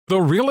The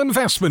Real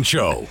Investment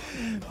Show.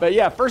 But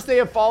yeah, first day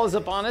of fall is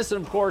upon us.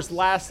 And of course,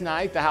 last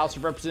night, the House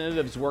of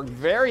Representatives worked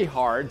very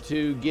hard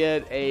to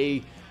get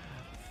a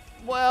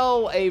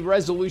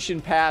resolution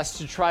passed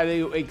to try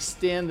to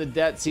extend the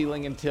debt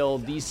ceiling until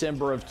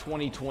December of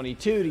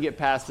 2022 to get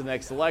past the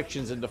next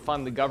elections and to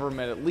fund the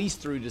government at least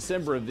through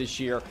December of this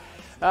year.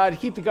 To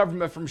keep the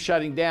government from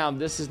shutting down.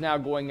 This is now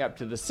going up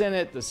to the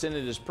Senate. The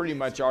Senate has pretty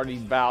much already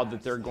vowed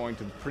that they're going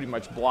to pretty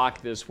much block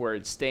this where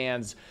it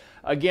stands.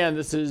 Again,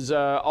 this is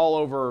all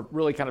over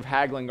really kind of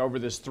haggling over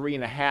this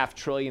 $3.5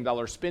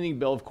 trillion spending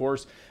bill. Of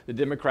course, the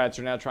Democrats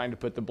are now trying to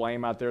put the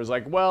blame out there. It's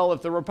like, well,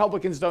 if the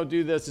Republicans don't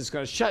do this, it's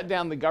going to shut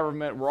down the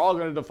government. We're all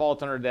going to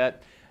default on our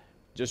debt.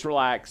 Just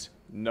relax.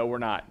 No, we're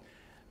not.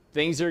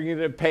 Things that are going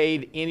to get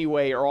paid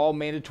anyway are all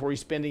mandatory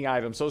spending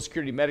items. Social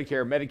Security,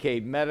 Medicare,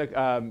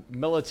 Medicaid,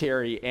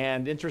 military,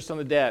 and interest on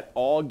the debt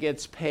all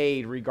gets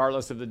paid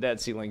regardless of the debt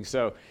ceiling.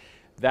 So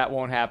that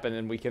won't happen,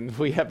 and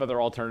we have other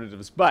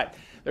alternatives. But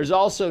there's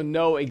also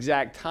no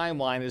exact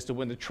timeline as to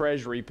when the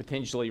Treasury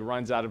potentially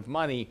runs out of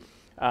money.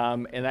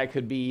 And that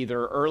could be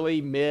either early,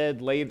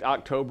 mid, late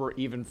October,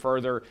 even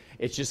further.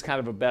 It's just kind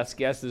of a best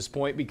guess at this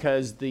point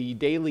because the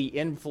daily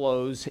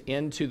inflows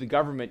into the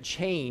government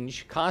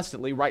change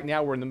constantly. Right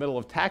now, we're in the middle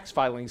of tax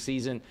filing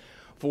season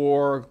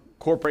for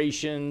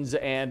corporations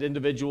and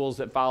individuals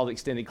that filed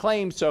extended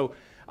claims. So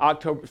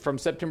from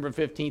September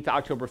 15th to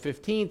October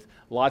 15th,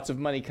 lots of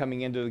money coming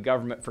into the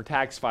government for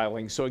tax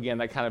filing. So again,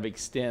 that kind of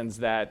extends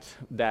that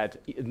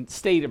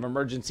state of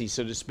emergency,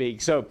 so to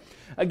speak. So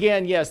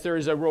again, yes, there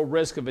is a real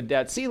risk of a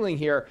debt ceiling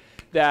here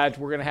that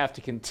we're going to have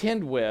to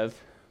contend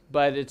with,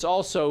 but it's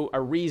also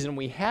a reason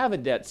we have a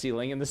debt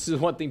ceiling. And this is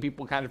one thing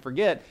people kind of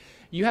forget.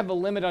 You have a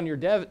limit on your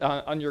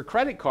on your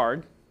credit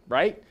card,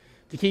 right?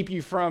 To keep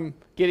you from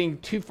getting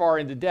too far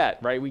into debt,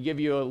 right? We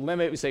give you a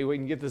limit. We say, we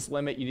can get this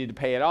limit. You need to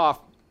pay it off.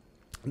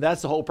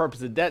 That's the whole purpose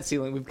of the debt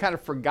ceiling. We've kind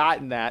of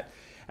forgotten that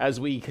as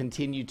we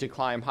continue to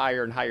climb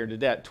higher and higher to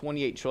debt,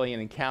 $28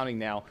 trillion and counting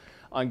now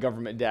on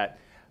government debt.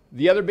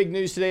 The other big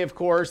news today, of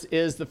course,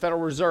 is the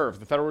Federal Reserve.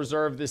 The Federal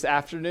Reserve this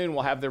afternoon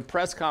will have their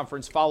press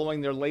conference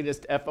following their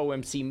latest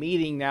FOMC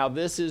meeting. Now,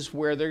 this is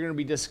where they're going to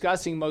be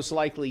discussing most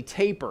likely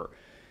taper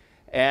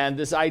and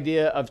this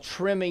idea of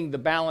trimming the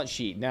balance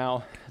sheet.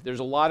 Now, there's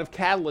a lot of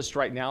catalysts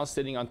right now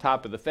sitting on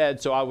top of the Fed,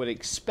 so I would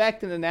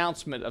expect an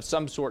announcement of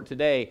some sort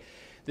today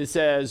that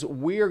says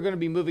we are going to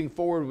be moving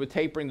forward with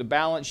tapering the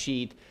balance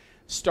sheet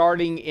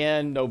starting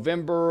in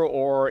November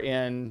or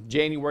in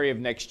January of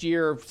next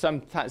year,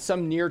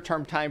 some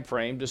near-term time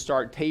frame to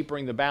start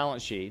tapering the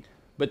balance sheet.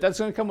 But that's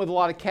going to come with a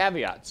lot of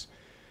caveats.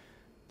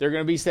 They're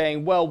going to be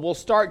saying, well, we'll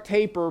start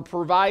taper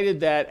provided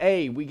that,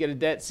 A, we get a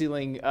debt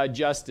ceiling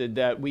adjusted,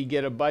 that we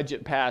get a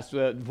budget passed,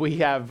 that we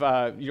have,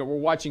 we're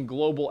watching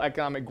global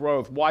economic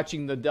growth,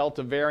 watching the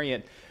Delta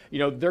variant.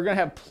 They're going to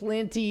have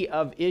plenty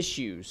of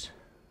issues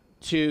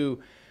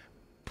to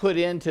put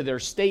into their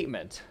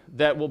statement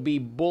that will be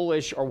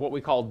bullish or what we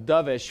call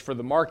dovish for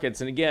the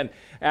markets. And again,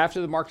 after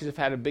the markets have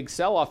had a big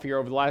sell-off here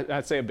over the last,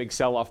 I'd say a big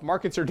sell-off,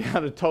 markets are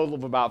down a total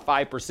of about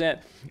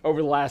 5%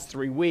 over the last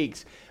 3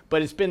 weeks.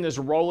 But it's been this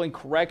rolling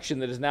correction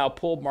that has now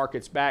pulled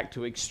markets back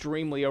to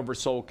extremely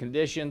oversold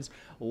conditions.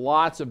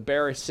 Lots of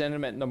bearish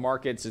sentiment in the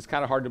markets. It's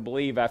kind of hard to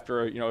believe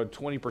after a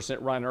 20%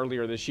 run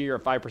earlier this year, a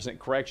 5%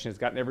 correction has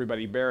gotten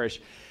everybody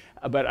bearish.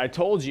 But I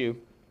told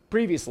you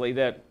previously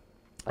that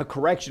a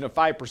correction of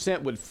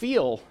 5% would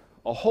feel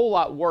a whole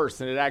lot worse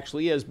than it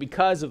actually is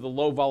because of the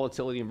low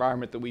volatility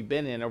environment that we've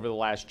been in over the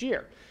last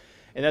year.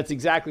 And that's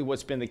exactly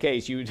what's been the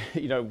case.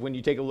 When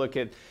you take a look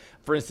at,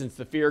 for instance,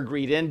 the Fear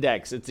Greed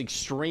Index, it's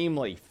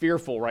extremely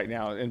fearful right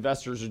now.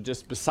 Investors are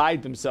just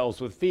beside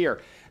themselves with fear.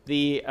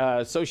 The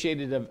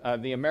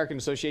the American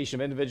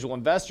Association of Individual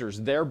Investors,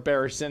 their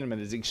bearish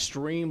sentiment is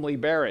extremely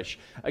bearish.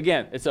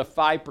 Again, it's a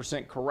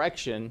 5%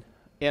 correction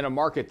in a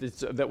market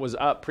that was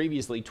up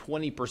previously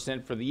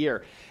 20% for the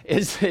year.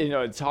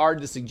 It's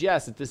hard to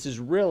suggest that this is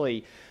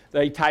really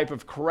the type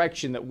of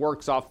correction that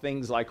works off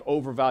things like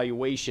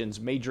overvaluations,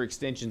 major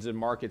extensions in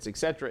markets,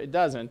 etc. It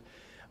doesn't.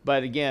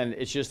 But again,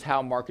 it's just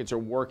how markets are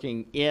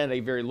working in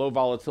a very low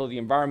volatility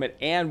environment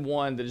and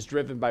one that is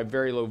driven by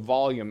very low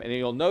volume. And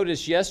you'll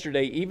notice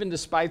yesterday, even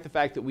despite the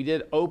fact that we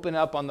did open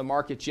up on the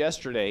markets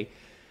yesterday,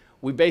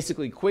 we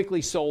basically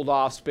quickly sold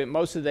off, spent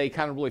most of the day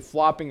kind of really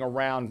flopping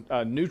around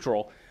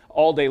neutral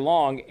all day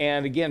long,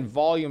 and again,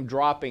 volume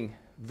dropping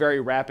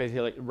very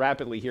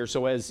rapidly here.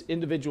 So as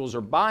individuals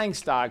are buying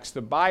stocks, the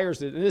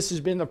buyers, and this has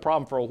been the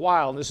problem for a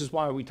while, and this is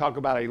why we talk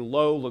about a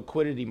low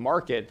liquidity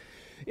market,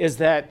 is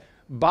that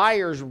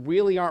buyers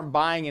really aren't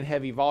buying in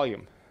heavy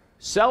volume.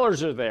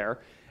 Sellers are there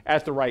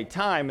at the right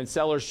time, and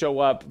sellers show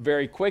up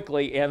very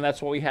quickly, and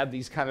that's why we had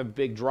these kind of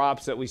big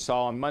drops that we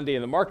saw on Monday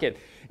in the market,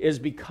 is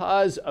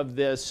because of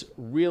this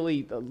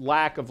really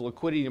lack of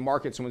liquidity in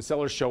markets. And when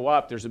sellers show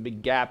up, there's a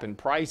big gap in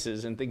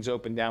prices and things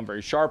open down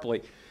very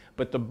sharply.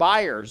 But the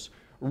buyers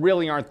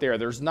really aren't there.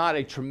 There's not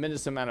a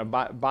tremendous amount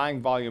of buying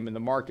volume in the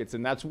markets,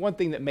 and that's one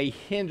thing that may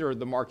hinder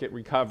the market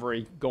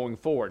recovery going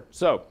forward.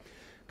 So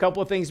a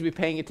couple of things to be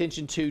paying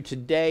attention to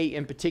today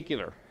in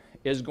particular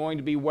is going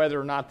to be whether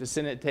or not the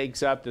Senate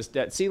takes up this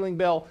debt ceiling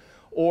bill,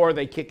 or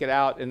they kick it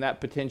out, and that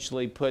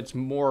potentially puts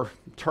more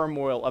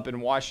turmoil up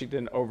in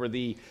Washington over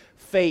the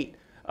fate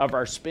of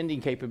our spending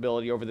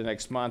capability over the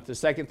next month. The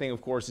second thing,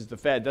 of course, is the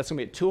Fed. That's going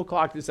to be at 2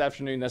 o'clock this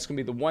afternoon. That's going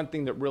to be the one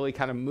thing that really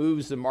kind of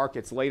moves the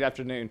markets late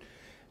afternoon.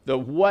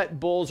 What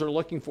bulls are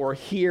looking for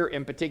here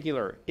in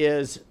particular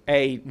is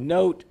a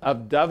note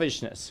of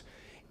dovishness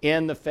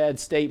in the Fed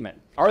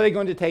statement. Are they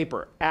going to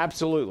taper?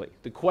 Absolutely.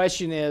 The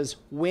question is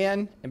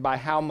when and by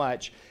how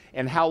much,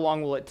 and how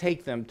long will it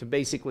take them to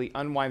basically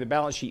unwind the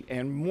balance sheet?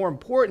 And more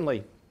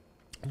importantly,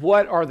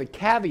 what are the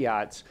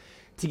caveats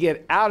to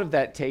get out of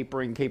that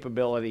tapering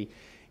capability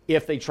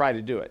if they try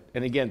to do it?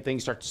 And again,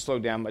 things start to slow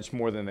down much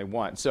more than they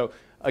want. So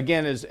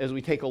again, as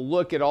we take a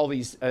look at all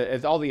these,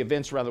 at all the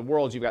events around the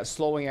world, you've got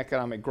slowing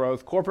economic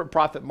growth. Corporate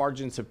profit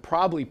margins have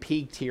probably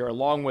peaked here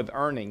along with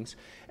earnings.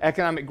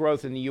 Economic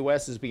growth in the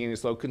U.S. is beginning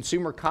to slow.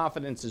 Consumer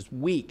confidence is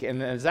weak,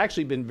 and has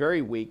actually been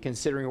very weak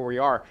considering where we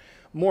are.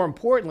 More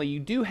importantly, you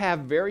do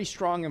have very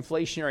strong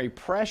inflationary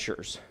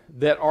pressures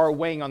that are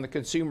weighing on the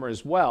consumer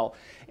as well.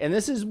 And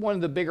this is one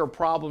of the bigger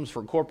problems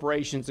for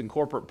corporations and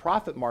corporate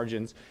profit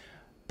margins.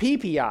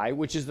 PPI,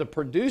 which is the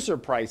producer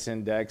price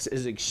index,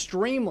 is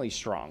extremely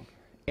strong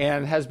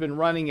and has been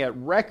running at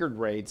record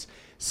rates.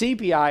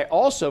 CPI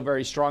also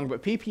very strong,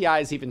 but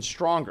PPI is even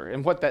stronger.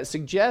 And what that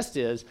suggests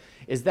is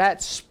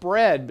that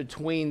spread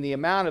between the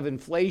amount of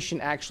inflation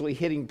actually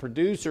hitting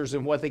producers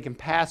and what they can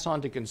pass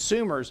on to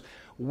consumers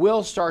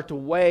will start to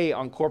weigh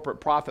on corporate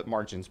profit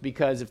margins,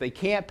 because if they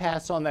can't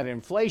pass on that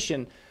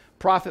inflation,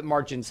 profit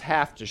margins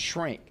have to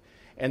shrink.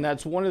 And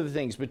that's one of the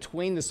things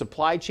between the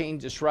supply chain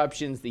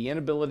disruptions, the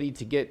inability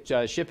to get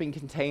shipping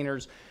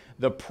containers,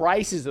 the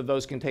prices of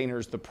those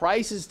containers, the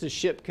prices to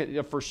ship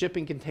for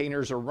shipping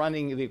containers are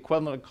running the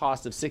equivalent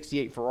cost of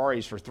 68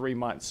 Ferraris for 3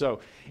 months. So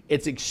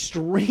it's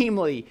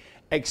extremely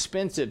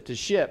expensive to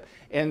ship.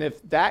 And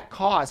if that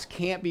cost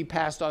can't be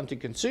passed on to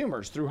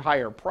consumers through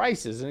higher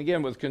prices, and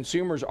again, with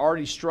consumers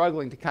already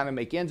struggling to kind of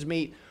make ends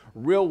meet,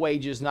 real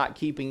wages not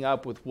keeping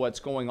up with what's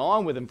going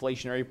on with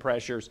inflationary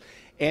pressures.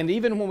 And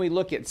even when we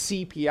look at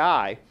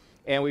CPI,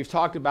 and we've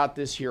talked about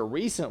this here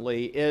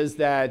recently, is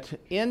that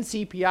in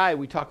CPI,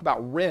 we talk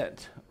about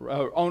rent,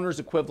 owner's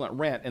equivalent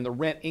rent, and the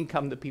rent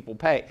income that people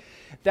pay.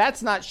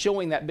 That's not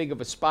showing that big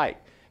of a spike.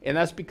 And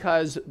that's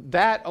because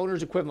that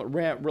owner's equivalent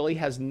rent really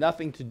has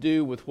nothing to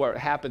do with what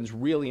happens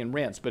really in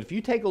rents. But if you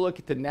take a look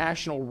at the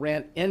National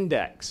Rent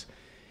Index,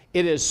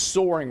 it is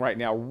soaring right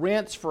now.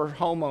 Rents for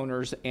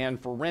homeowners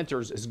and for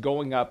renters is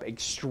going up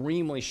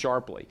extremely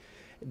sharply.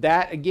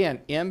 That, again,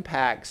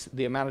 impacts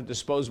the amount of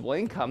disposable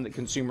income that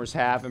consumers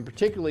have, and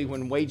particularly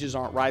when wages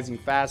aren't rising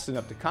fast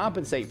enough to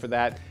compensate for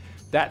that,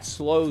 that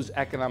slows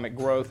economic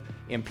growth,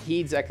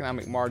 impedes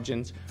economic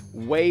margins,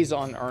 weighs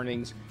on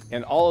earnings,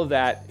 and all of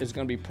that is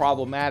going to be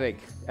problematic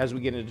as we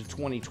get into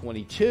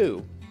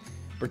 2022,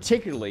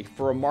 particularly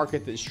for a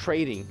market that's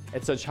trading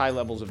at such high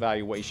levels of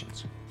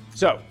valuations.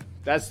 So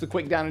that's the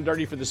quick down and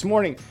dirty for this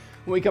morning.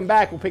 When we come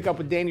back, we'll pick up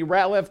with Danny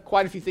Ratliff.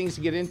 Quite a few things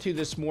to get into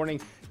this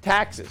morning.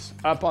 Taxes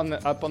up on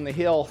the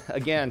hill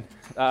again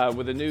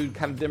with the new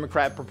kind of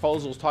Democrat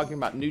proposals talking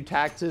about new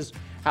taxes,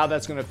 how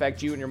that's going to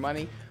affect you and your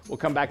money. We'll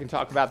come back and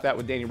talk about that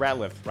with Danny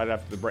Ratliff right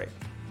after the break.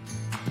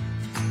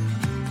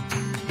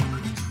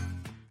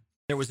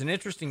 There was an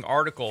interesting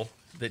article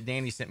that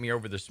Danny sent me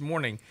over this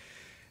morning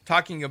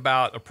talking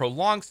about a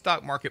prolonged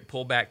stock market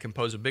pullback can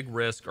pose a big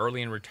risk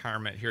early in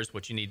retirement. Here's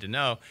what you need to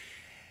know.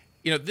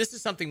 You know, this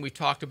is something we've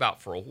talked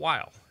about for a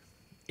while,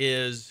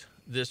 is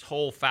this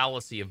whole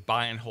fallacy of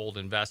buy and hold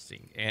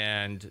investing.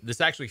 And this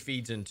actually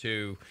feeds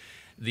into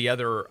the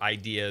other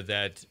idea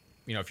that,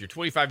 you know, if you're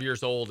 25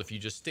 years old, if you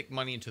just stick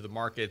money into the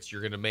markets,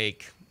 you're going to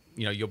make,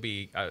 you know, you'll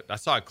be, I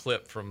saw a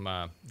clip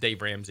from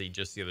Dave Ramsey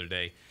just the other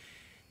day.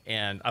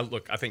 And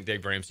I think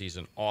Dave Ramsey is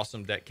an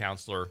awesome debt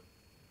counselor,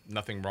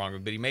 nothing wrong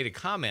with it, but he made a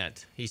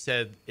comment. He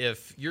said,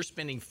 if you're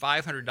spending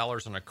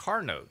 $500 on a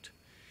car note,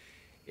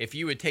 if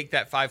you would take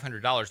that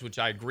 $500, which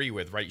I agree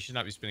with, right? You should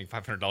not be spending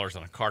 $500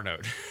 on a car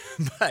note.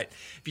 But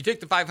if you took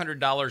the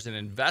 $500 and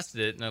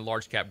invested it in a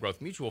large cap growth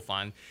mutual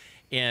fund,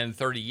 in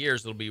 30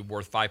 years, it'll be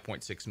worth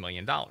 $5.6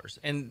 million.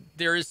 And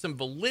there is some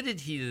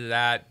validity to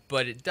that,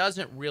 but it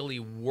doesn't really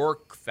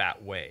work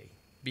that way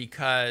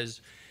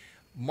because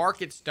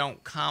markets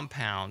don't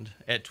compound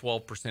at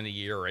 12% a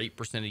year or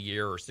 8% a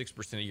year or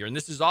 6% a year. And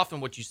this is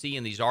often what you see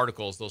in these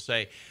articles. They'll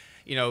say,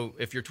 you know,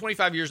 if you're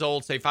 25 years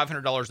old, save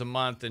 $500 a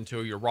month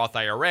into your Roth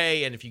IRA,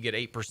 and if you get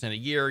 8% a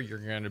year, you're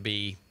going to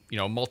be, you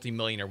know,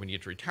 multimillionaire when you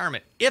get to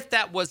retirement. If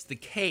that was the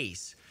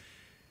case,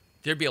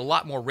 there'd be a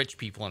lot more rich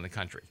people in the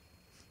country.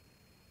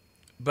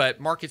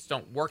 But markets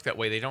don't work that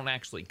way. They don't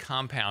actually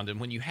compound. And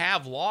when you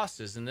have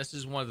losses, and this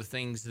is one of the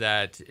things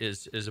that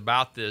is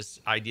about this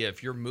idea,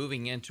 if you're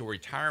moving into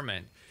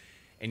retirement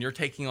and you're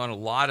taking on a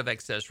lot of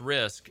excess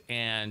risk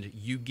and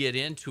you get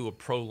into a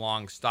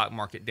prolonged stock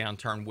market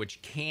downturn,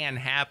 which can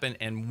happen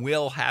and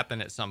will happen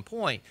at some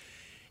point,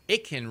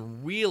 it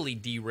can really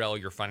derail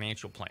your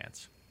financial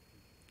plans.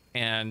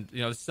 And,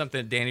 it's something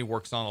that Danny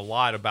works on a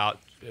lot about,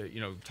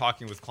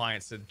 talking with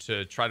clients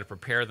to try to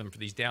prepare them for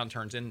these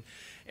downturns.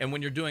 And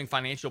when you're doing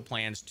financial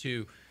plans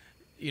to,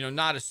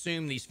 not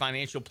assume these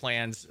financial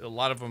plans, a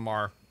lot of them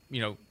are,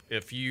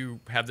 if you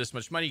have this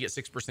much money, you get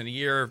 6% a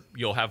year,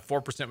 you'll have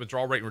 4%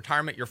 withdrawal rate in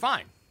retirement, you're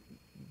fine.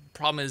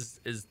 Problem is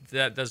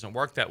that doesn't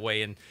work that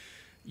way. And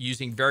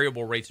using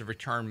variable rates of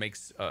return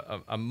makes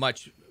a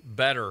much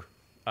better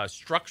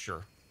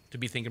structure to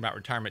be thinking about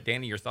retirement.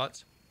 Danny, your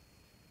thoughts?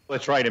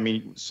 That's right. I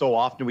mean, so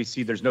often we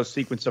see there's no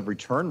sequence of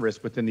return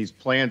risk within these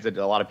plans that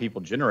a lot of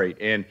people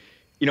generate. And,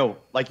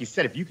 like you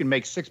said, if you can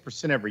make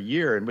 6% every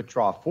year and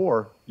withdraw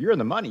 4%, you're in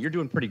the money. You're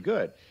doing pretty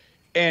good.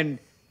 And,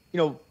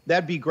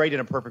 that'd be great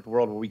in a perfect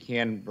world where we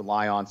can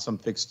rely on some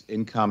fixed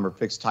income or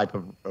fixed type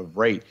of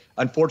rate.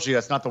 Unfortunately,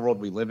 that's not the world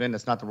we live in.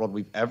 That's not the world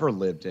we've ever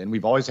lived in.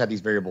 We've always had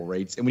these variable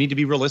rates, and we need to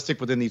be realistic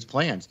within these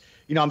plans.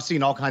 I'm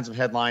seeing all kinds of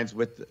headlines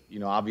with,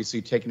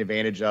 obviously taking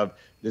advantage of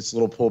this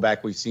little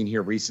pullback we've seen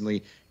here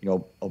recently.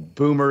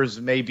 Boomers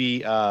maybe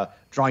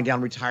drawing down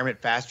retirement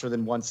faster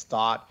than once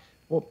thought.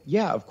 Well,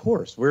 yeah, of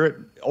course. We're at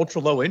ultra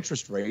low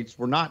interest rates.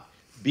 We're not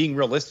being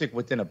realistic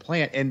within a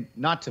plan, and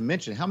not to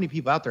mention how many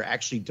people out there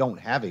actually don't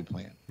have a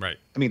plan. Right.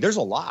 I mean, there's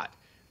a lot.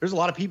 There's a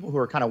lot of people who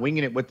are kind of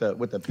winging it with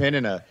a pen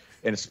and a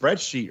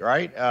spreadsheet,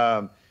 right?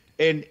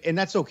 And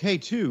that's okay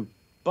too.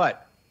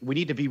 But we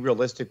need to be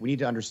realistic. We need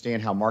to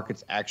understand how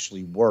markets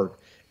actually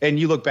work. And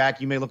you look back,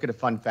 you may look at a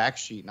fun fact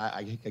sheet, and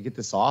I get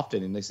this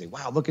often, and they say,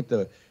 "Wow, look at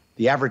the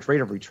average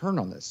rate of return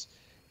on this."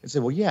 I say,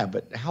 "Well, yeah,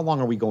 but how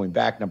long are we going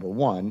back?" Number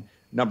one.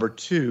 Number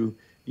two,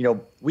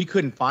 we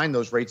couldn't find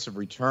those rates of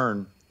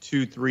return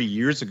 2-3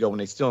 years ago when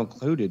they still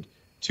included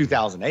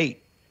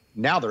 2008.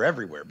 Now they're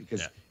everywhere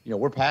because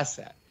we're past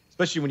that,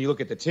 especially when you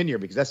look at the 10-year,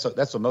 because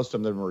that's what most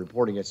of them are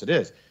reporting. Yes, it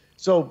is.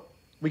 So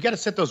we got to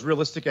set those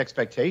realistic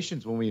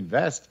expectations when we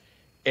invest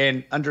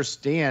and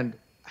understand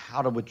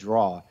how to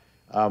withdraw,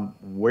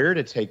 where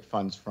to take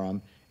funds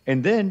from,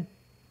 and then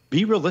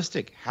be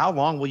realistic. How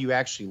long will you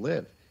actually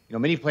live?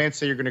 Many plans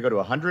say you're going to go to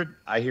 100.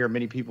 I hear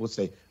many people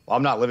say, "Well,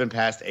 I'm not living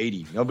past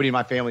 80. Nobody in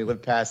my family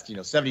lived past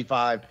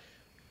 75."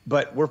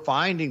 But we're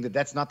finding that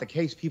that's not the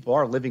case. People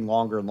are living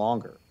longer and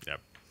longer. Yep.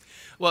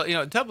 Well,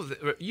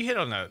 you hit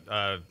on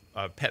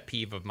a pet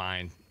peeve of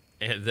mine,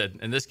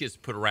 and this gets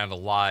put around a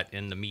lot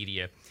in the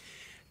media,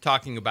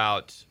 talking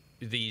about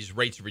these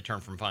rates of return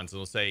from funds.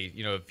 They'll say,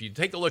 if you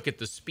take a look at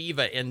the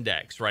SPIVA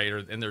index, right,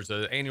 and there's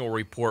an annual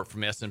report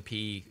from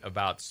S&P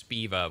about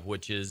SPIVA,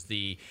 which is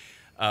the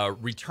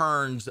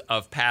returns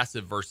of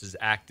passive versus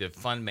active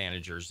fund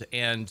managers,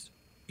 and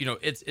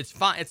it's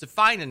fine. It's a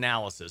fine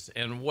analysis,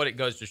 and what it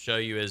goes to show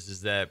you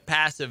is that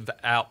passive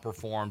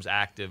outperforms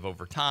active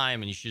over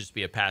time, and you should just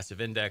be a passive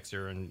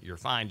indexer, and you're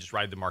fine. Just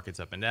ride the markets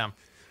up and down.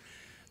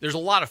 There's a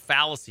lot of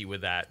fallacy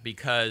with that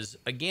because,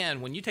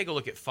 again, when you take a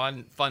look at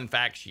fund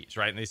fact sheets,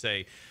 right, and they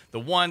say the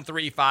 1,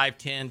 3, 5,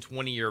 10,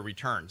 20-year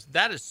returns,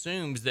 that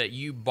assumes that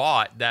you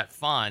bought that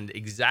fund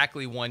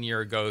exactly 1 year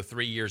ago,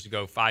 3 years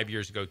ago, 5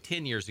 years ago,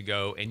 10 years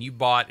ago, and you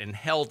bought and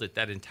held it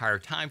that entire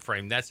time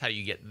frame. That's how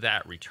you get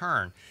that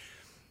return.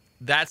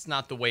 That's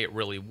not the way it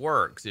really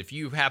works. If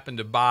you happen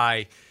to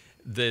buy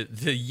the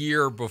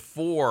year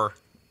before,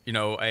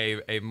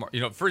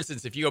 for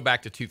instance, if you go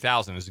back to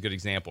 2000 is a good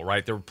example,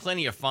 right? There were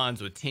plenty of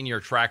funds with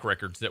 10-year track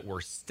records that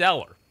were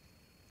stellar.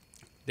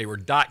 They were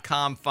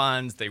 .com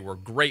funds. They were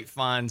great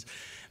funds.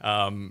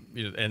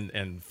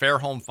 And Fair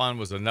Home Fund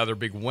was another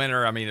big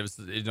winner. I mean, it was,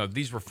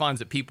 these were funds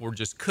that people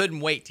just couldn't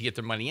wait to get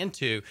their money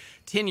into.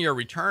 10-year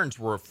returns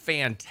were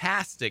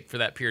fantastic for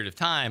that period of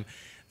time.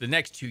 The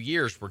next 2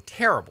 years were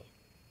terrible.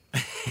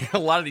 A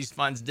lot of these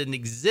funds didn't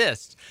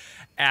exist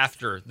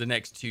after the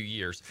next 2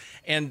 years,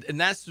 and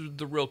that's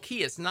the real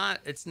key. It's not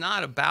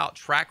about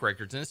track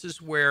records, and this is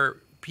where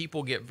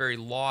people get very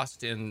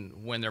lost in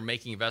when they're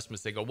making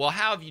investments. They go, "Well,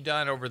 how have you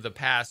done over the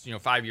past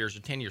 5 years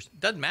or 10 years?"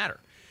 Doesn't matter.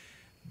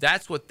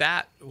 That's what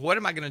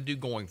am I going to do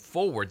going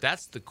forward?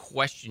 That's the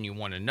question you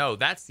want to know.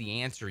 That's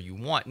the answer you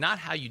want, not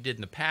how you did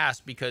in the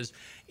past, because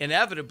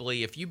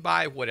inevitably, if you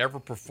buy whatever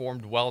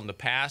performed well in the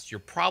past, you're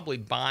probably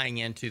buying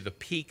into the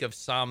peak of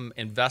some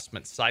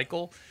investment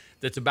cycle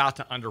that's about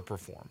to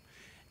underperform.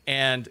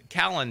 And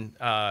Callan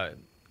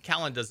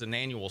does an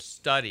annual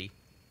study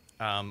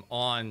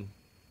on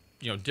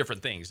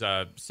different things,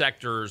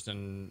 sectors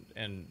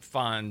and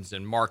funds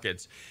and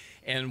markets.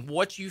 And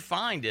what you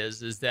find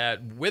is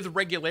that with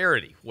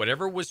regularity,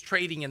 whatever was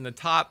trading in the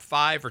top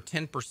 5 or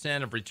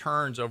 10% of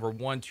returns over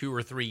 1, 2,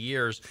 or 3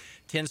 years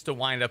tends to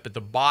wind up at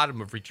the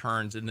bottom of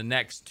returns in the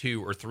next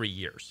 2 or 3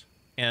 years.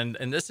 And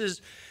this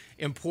is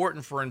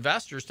important for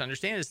investors to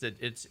understand, is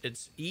that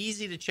it's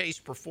easy to chase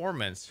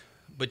performance,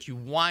 but you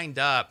wind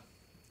up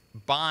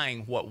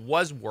buying what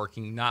was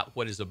working, not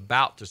what is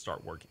about to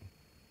start working.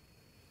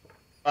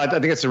 I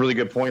think that's a really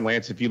good point,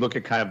 Lance. If you look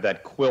at kind of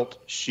that quilt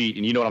sheet,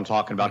 and you know what I'm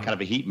talking about, kind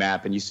of a heat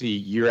map, and you see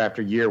year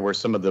after year where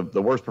some of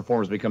the worst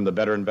performers become the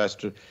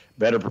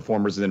better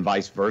performers, and then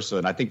vice versa.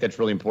 And I think that's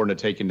really important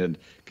to take into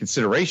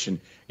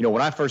consideration. You know,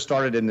 when I first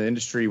started in the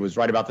industry was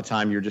right about the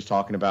time you were just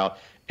talking about,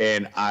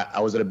 and I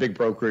was at a big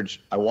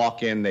brokerage. I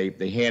walk in,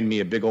 they hand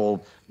me a big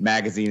old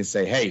magazine and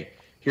say, "Hey,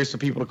 here's some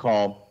people to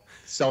call,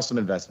 sell some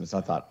investments."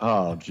 I thought,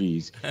 oh,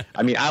 geez.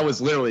 I mean, I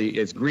was literally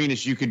as green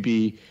as you could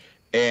be,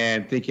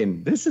 and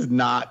thinking this is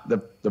not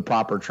the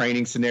proper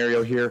training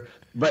scenario here.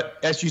 But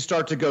as you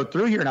start to go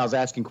through here, and I was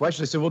asking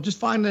questions, I said, well, just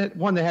find that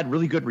one that had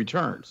really good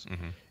returns.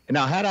 Mm-hmm. And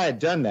now, had I had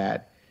done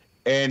that,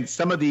 and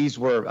some of these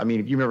were, I mean,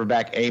 if you remember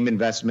back, AIM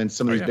Investments,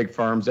 some of these big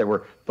firms that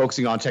were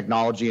focusing on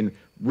technology, and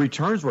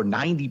returns were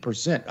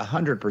 90%,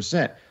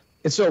 100%.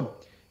 And so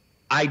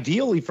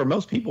ideally for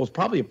most people, it's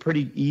probably a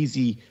pretty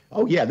easy,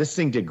 oh, yeah, this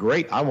thing did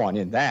great, I want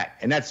in that.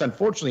 And that's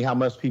unfortunately how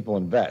most people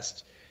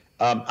invest.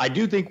 I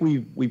do think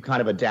we've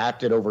kind of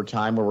adapted over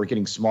time where we're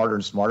getting smarter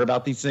and smarter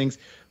about these things,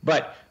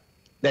 but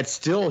that's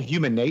still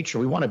human nature.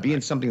 We want to be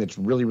in something that's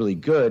really, really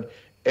good.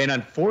 And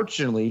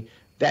unfortunately,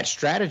 that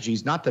strategy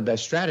is not the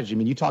best strategy. I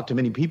mean, you talk to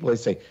many people, they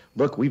say,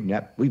 look, we've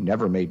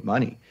never made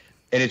money.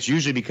 And it's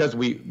usually because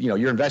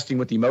you're investing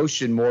with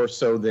emotion more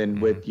so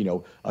than with,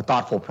 a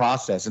thoughtful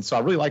process. And so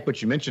I really like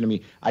what you mentioned to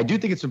me. I do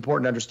think it's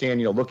important to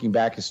understand, looking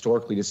back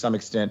historically to some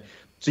extent,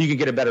 so you can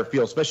get a better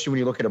feel, especially when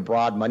you look at a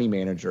broad money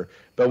manager.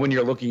 But when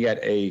you're looking at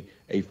a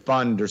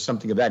fund or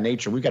something of that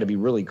nature, we've got to be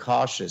really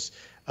cautious.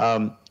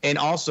 And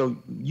also,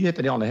 you hit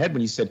the nail on the head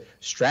when you said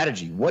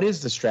strategy. What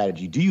is the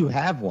strategy? Do you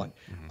have one?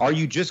 Mm-hmm. Are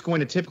you just going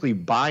to typically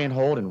buy and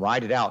hold and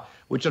ride it out?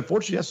 Which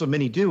unfortunately, that's what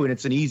many do, and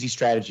it's an easy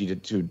strategy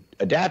to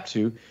adapt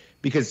to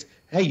because,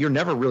 hey, you're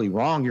never really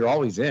wrong. You're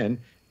always in.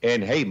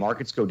 And, hey,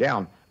 markets go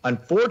down.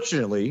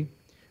 Unfortunately,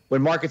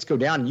 when markets go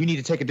down and you need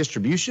to take a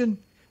distribution,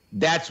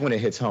 that's when it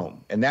hits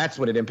home, and that's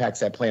when it impacts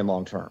that plan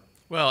long term.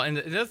 Well, and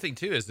the other thing,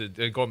 too, is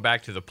that going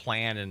back to the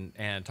plan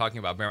and talking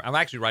about, I'm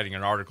actually writing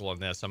an article on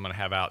this I'm going to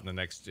have out in the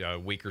next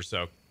week or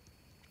so,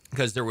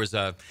 because there was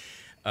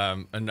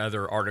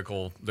another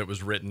article that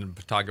was written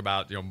talking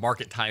about,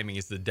 market timing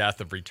is the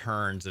death of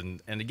returns.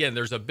 And again,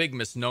 there's a big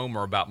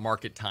misnomer about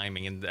market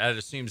timing, and that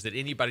assumes that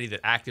anybody that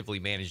actively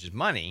manages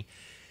money,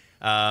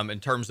 in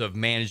terms of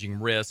managing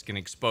risk and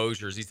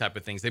exposures, these type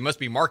of things, they must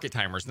be market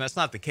timers, and that's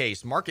not the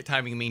case. Market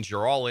timing means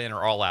you're all in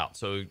or all out.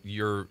 So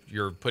you're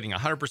putting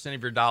 100%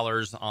 of your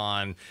dollars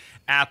on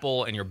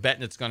Apple, and you're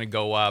betting it's going to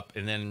go up,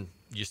 and then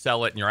you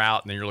sell it and you're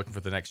out, and then you're looking for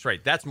the next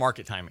trade. That's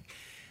market timing.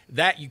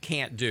 That you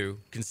can't do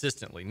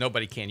consistently.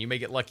 Nobody can. You may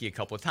get lucky a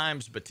couple of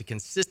times, but to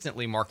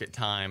consistently market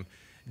time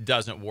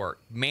doesn't work.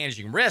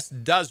 Managing risk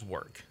does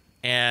work.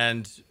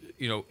 And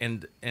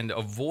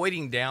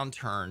avoiding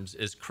downturns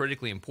is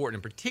critically important,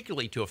 and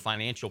particularly to a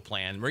financial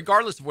plan.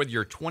 Regardless of whether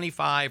you're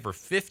 25 or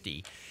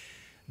 50,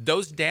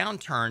 those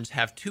downturns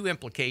have two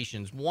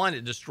implications. One,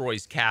 it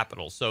destroys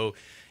capital. So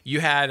you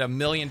had $1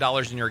 million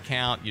in your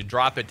account, you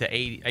drop it to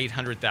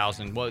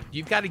 800,000. Well,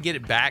 you've got to get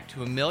it back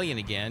to $1 million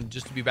again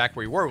just to be back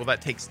where you were. Well,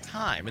 that takes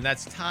time, and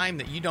that's time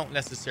that you don't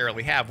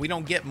necessarily have. We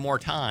don't get more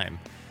time.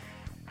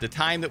 The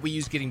time that we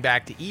use getting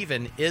back to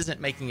even isn't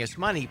making us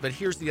money, but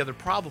here's the other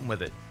problem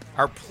with it.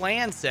 Our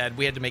plan said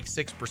we had to make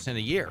 6%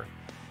 a year.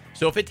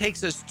 So if it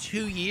takes us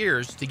 2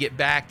 years to get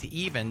back to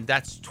even,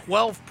 that's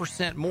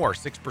 12% more,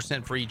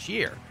 6% for each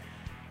year.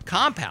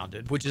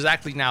 Compounded, which is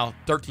actually now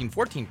 13,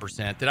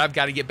 14% that I've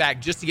got to get back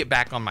just to get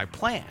back on my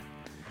plan.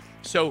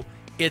 So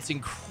it's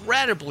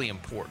incredibly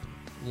important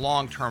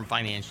long-term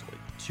financially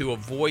to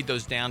avoid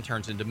those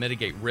downturns and to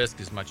mitigate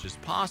risk as much as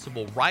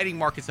possible. Riding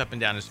markets up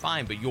and down is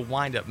fine, but you'll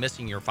wind up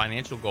missing your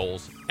financial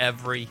goals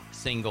every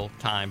single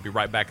time. Be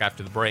right back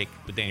after the break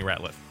with Danny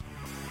Ratliff.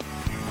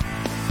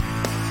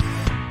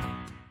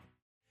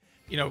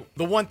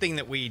 The one thing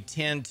that we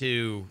tend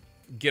to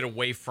get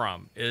away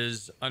from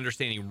is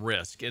understanding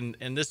risk. And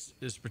this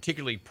is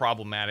particularly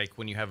problematic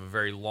when you have a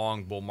very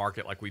long bull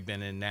market like we've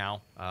been in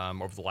now.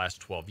 Over the last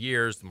 12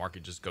 years, the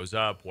market just goes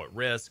up. What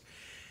risk?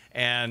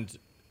 And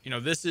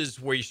this is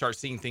where you start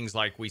seeing things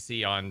like we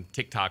see on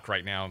TikTok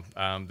right now.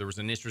 There was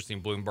an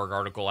interesting Bloomberg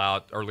article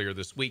out earlier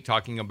this week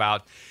talking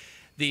about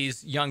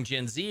these young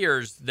Gen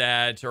Zers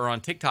that are on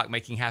TikTok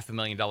making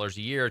 $500,000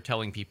 a year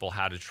telling people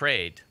how to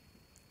trade.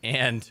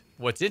 And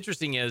what's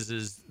interesting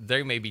is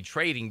they may be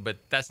trading, but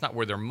that's not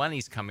where their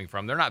money's coming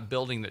from. They're not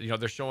building,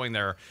 they're showing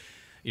their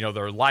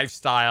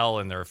lifestyle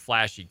and their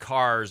flashy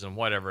cars and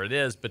whatever it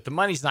is, but the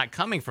money's not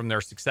coming from their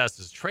success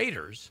as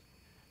traders.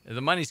 The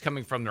money's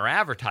coming from their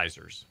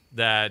advertisers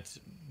that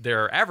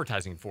they're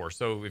advertising for.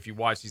 So if you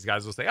watch these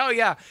guys, they'll say, oh,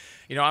 yeah,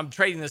 I'm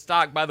trading this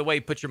stock. By the way,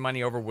 put your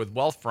money over with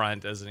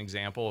Wealthfront as an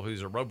example,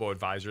 who's a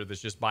robo-advisor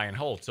that's just buy and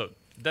hold. So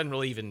it doesn't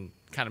really even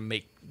kind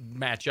of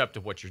match up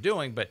to what you're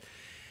doing. But,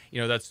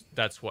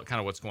 that's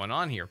what's going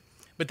on here.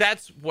 But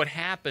that's what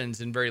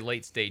happens in very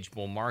late stage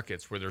bull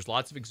markets where there's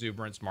lots of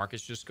exuberance.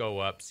 Markets just go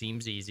up,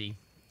 seems easy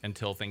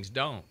until things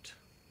don't.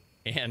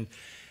 And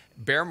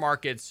bear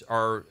markets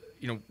are,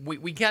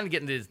 we kind of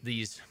get into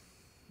these,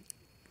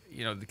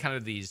 the kind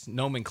of these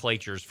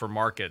nomenclatures for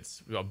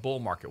markets. A bull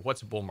market.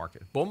 What's a bull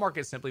market? Bull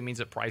market simply means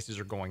that prices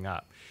are going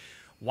up.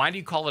 Why do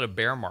you call it a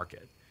bear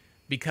market?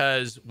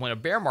 Because when a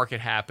bear market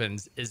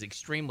happens, is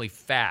extremely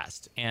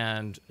fast,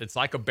 and it's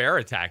like a bear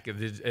attack.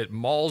 It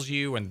mauls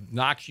you and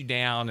knocks you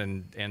down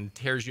and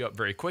tears you up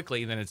very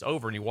quickly, and then it's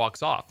over and he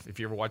walks off. If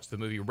you ever watch the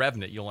movie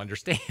Revenant, you'll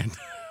understand.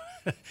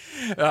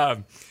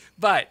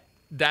 But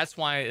that's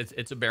why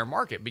it's a bear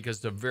market, because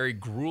it's a very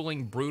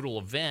grueling, brutal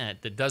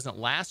event that doesn't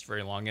last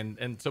very long.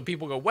 And so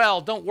people go,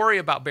 well, don't worry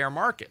about bear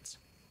markets.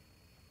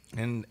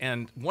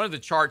 And one of the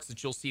charts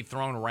that you'll see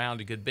thrown around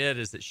a good bit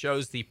is that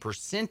shows the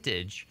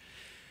percentage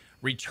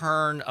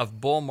return of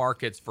bull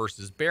markets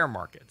versus bear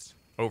markets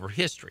over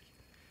history.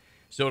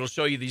 So it'll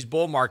show you these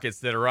bull markets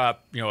that are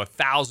up,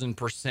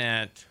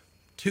 1,000%,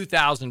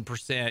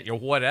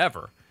 2,000%,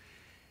 whatever.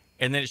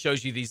 And then it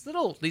shows you these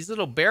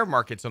little bear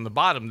markets on the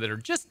bottom that are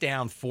just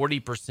down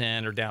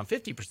 40% or down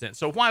 50%.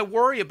 So why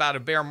worry about a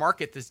bear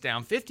market that's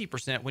down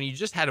 50% when you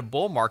just had a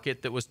bull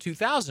market that was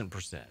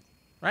 2,000%,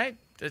 right?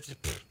 That's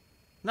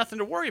nothing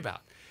to worry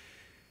about.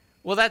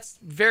 Well, that's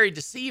very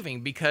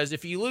deceiving, because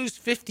if you lose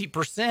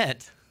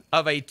 50%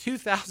 of a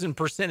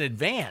 2,000%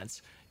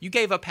 advance, you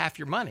gave up half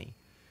your money.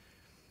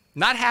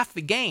 Not half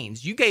the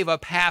gains, you gave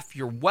up half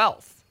your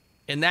wealth.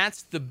 And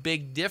that's the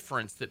big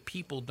difference that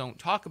people don't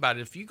talk about.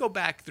 If you go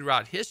back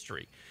throughout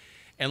history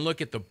and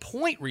look at the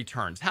point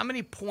returns, how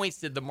many points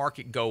did the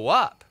market go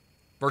up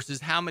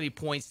versus how many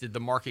points did the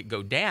market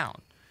go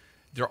down?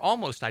 They're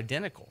almost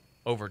identical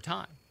over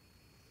time.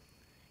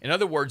 In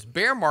other words,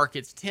 bear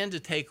markets tend to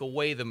take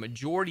away the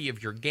majority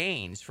of your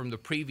gains from the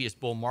previous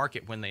bull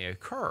market when they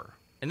occur.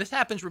 And this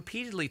happens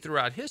repeatedly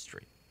throughout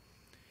history.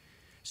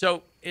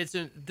 So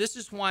this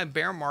is why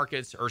bear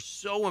markets are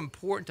so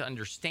important to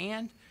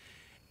understand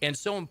and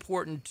so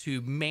important to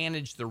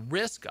manage the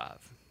risk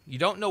of. You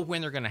don't know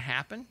when they're going to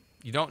happen.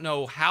 You don't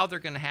know how they're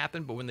going to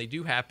happen, but when they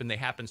do happen, they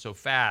happen so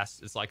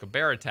fast. It's like a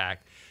bear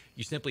attack.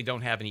 You simply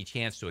don't have any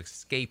chance to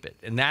escape it.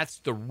 And that's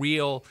the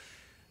real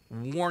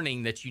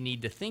warning that you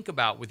need to think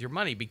about with your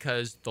money,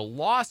 because the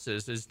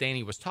losses, as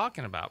Danny was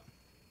talking about,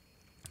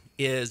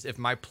 is if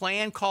my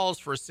plan calls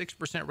for a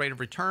 6% rate of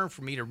return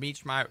for me to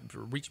reach my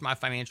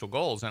financial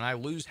goals and I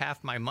lose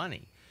half my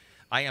money,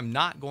 I am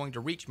not going to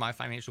reach my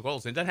financial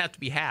goals. And it doesn't have to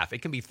be half.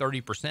 It can be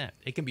 30%.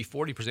 It can be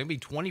 40%. It can be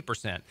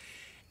 20%,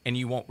 and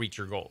you won't reach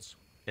your goals.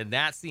 And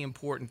that's the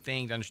important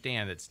thing to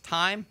understand. It's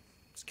time,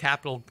 it's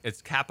capital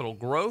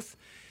growth,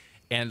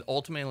 and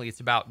ultimately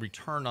it's about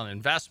return on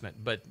investment.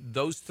 But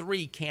those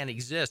three can't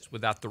exist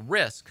without the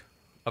risk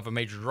of a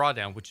major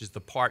drawdown, which is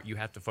the part you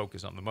have to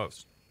focus on the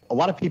most. A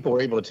lot of people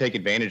were able to take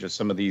advantage of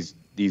some of these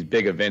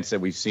big events that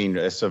we've seen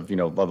as of the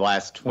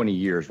last 20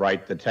 years,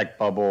 right? The tech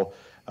bubble,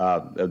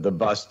 the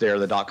bust there,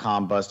 the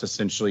 .com bust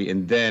essentially,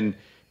 and then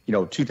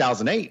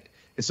 2008.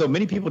 And so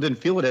many people didn't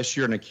feel it as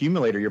you're an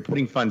accumulator. You're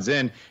putting funds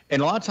in,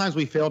 and a lot of times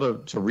we fail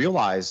to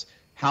realize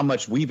how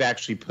much we've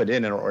actually put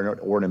in,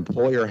 or an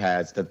employer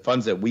has, the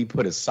funds that we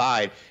put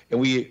aside, and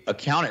we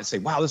account it and say,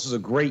 wow, this is a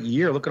great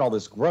year. Look at all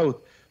this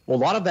growth. Well,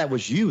 a lot of that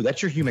was you.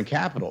 That's your human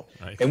capital.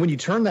 Nice. And when you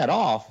turn that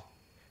off,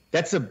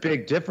 that's a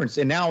big difference.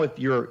 And now if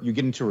you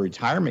get into a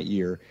retirement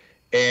year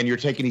and you're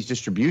taking these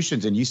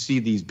distributions and you see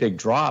these big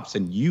drops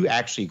and you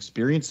actually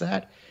experience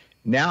that,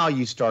 now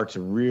you start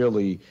to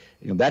really,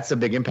 that's a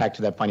big impact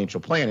to that financial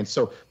plan. And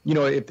so,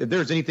 if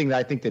there's anything that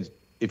I think that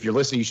if you're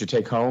listening, you should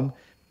take home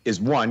is,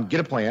 one,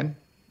 get a plan.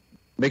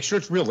 Make sure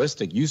it's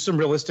realistic. Use some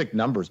realistic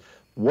numbers.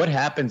 What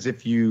happens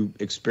if you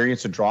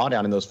experience a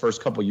drawdown in those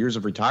first couple of years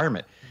of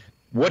retirement?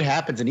 What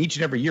happens in each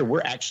and every year?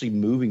 We're actually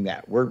moving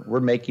that. We're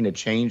making a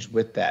change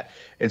with that.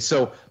 And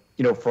so,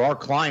 for our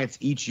clients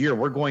each year,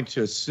 we're going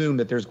to assume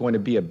that there's going to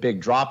be a big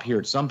drop here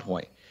at some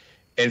point.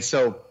 And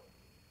so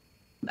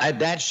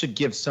that should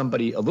give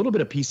somebody a little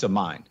bit of peace of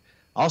mind.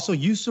 Also,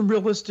 use some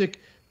realistic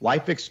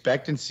life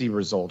expectancy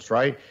results,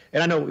 right?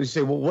 And I know you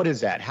say, well, what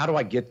is that? How do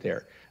I get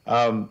there?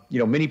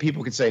 Many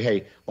people could say,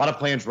 hey, a lot of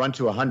plans run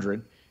to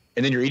 100,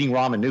 and then you're eating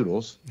ramen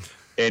noodles,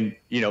 and,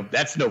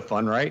 that's no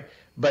fun, right?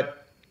 But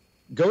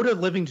go to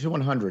Living to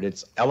 100.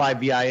 It's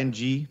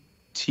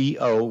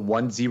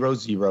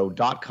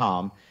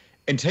livingto100.com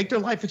and take their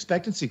life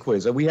expectancy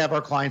quiz. We have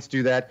our clients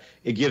do that.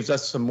 It gives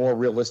us some more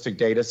realistic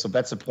data. So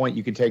that's a point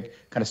you can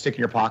take, kind of stick in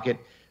your pocket,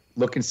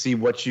 look and see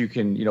what you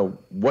can,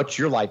 what's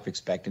your life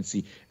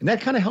expectancy. And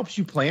that kind of helps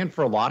you plan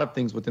for a lot of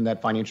things within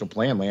that financial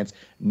plan, Lance,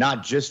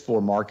 not just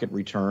for market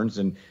returns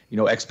and,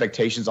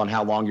 expectations on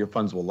how long your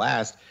funds will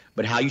last,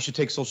 but how you should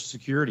take Social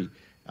Security.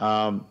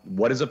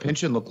 What does a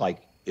pension look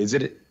like? Is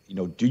it,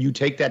 do you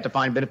take that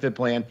defined benefit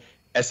plan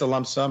as a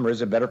lump sum, or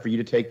is it better for you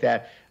to take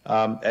that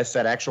as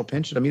that actual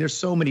pension? I mean, there's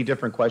so many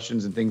different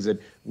questions and things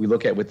that we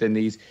look at within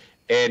these.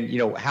 And,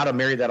 how to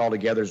marry that all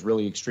together is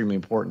really extremely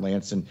important,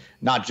 Lance, and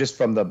not just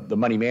from the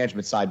money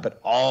management side, but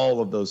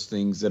all of those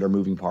things that are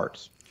moving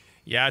parts.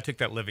 Yeah, I took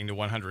that Living to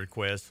 100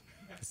 quiz.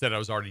 It said I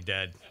was already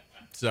dead.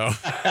 So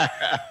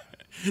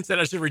Said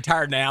I should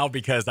retire now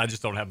because I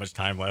just don't have much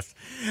time left.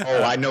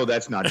 Oh, I know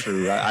that's not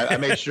true. I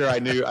made sure I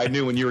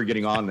knew when you were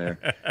getting on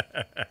there.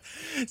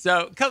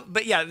 So,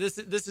 but yeah, this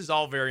is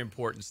all very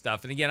important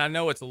stuff. And again, I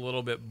know it's a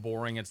little bit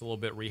boring, it's a little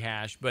bit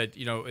rehashed, but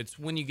it's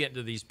when you get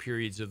into these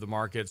periods of the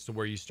markets to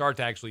where you start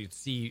to actually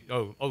see,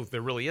 oh,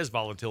 there really is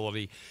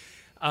volatility.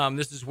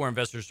 This is where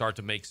investors start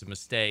to make some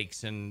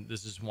mistakes, and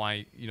this is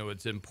why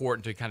it's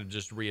important to kind of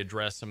just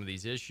readdress some of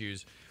these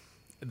issues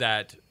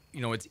that.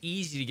 It's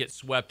easy to get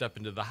swept up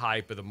into the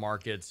hype of the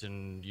markets,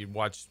 and you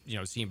watch,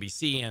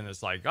 CNBC, and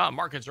it's like, oh,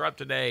 markets are up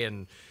today,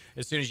 and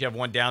as soon as you have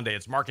one down day,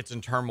 it's markets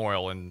in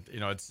turmoil, and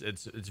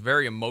it's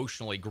very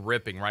emotionally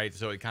gripping, right?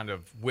 So it kind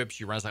of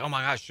whips you around. It's like, oh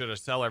my gosh, should I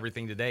sell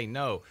everything today?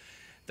 No,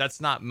 that's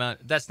not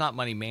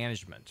money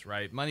management,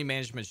 right? Money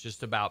management is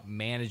just about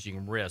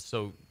managing risk.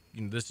 So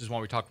this is why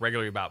we talk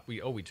regularly about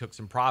we took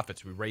some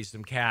profits, we raised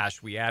some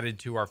cash, we added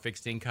to our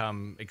fixed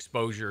income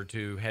exposure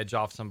to hedge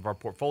off some of our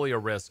portfolio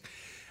risk.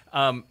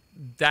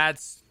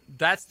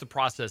 That's the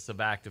process of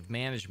active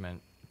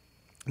management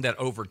that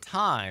over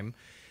time,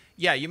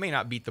 yeah, you may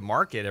not beat the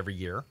market every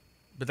year,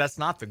 but that's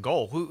not the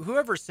goal.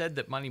 Whoever said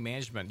that money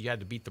management, you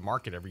had to beat the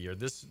market every year,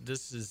 this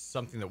is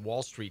something that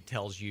Wall Street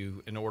tells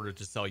you in order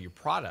to sell your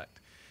product.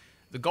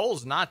 The goal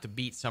is not to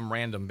beat some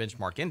random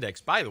benchmark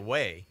index. By the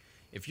way,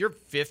 if you're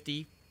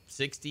 50,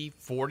 60,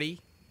 40,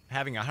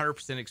 having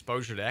 100%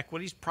 exposure to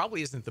equities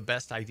probably isn't the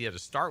best idea to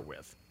start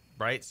with,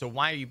 right? So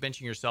why are you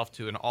benching yourself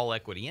to an all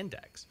equity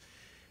index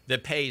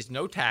that pays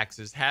no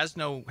taxes, has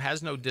no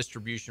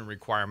distribution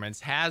requirements,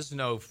 has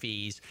no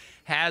fees,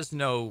 has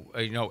no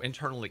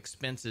internal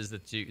expenses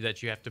that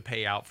you have to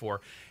pay out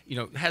for,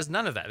 has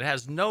none of that. It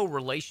has no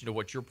relation to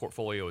what your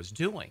portfolio is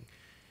doing.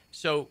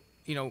 So,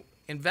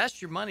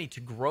 invest your money to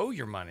grow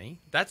your money.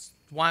 That's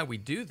why we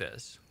do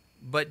this.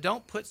 But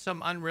don't put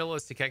some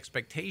unrealistic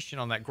expectation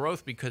on that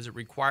growth because it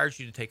requires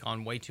you to take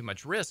on way too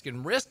much risk.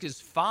 And risk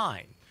is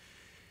fine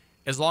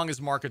as long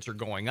as markets are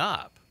going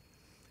up.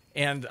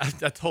 And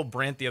I told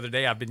Brent the other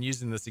day, I've been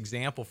using this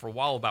example for a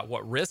while about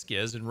what risk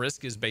is. And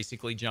risk is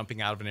basically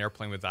jumping out of an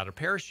airplane without a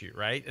parachute,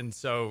 right? And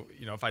so,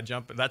 if I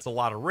jump, that's a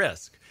lot of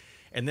risk.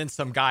 And then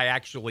some guy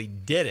actually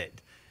did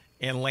it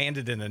and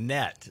landed in a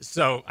net.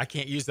 So I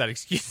can't use that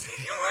excuse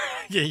anymore.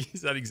 I can't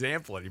use that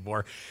example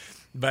anymore.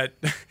 But,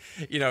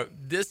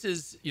 this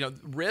is,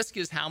 risk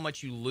is how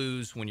much you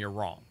lose when you're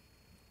wrong.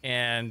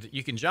 And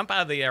you can jump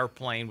out of the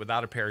airplane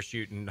without a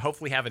parachute and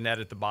hopefully have a net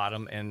at the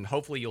bottom, and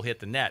hopefully you'll hit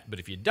the net. But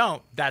if you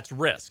don't, that's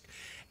risk.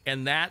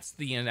 And that's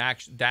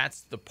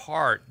the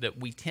part that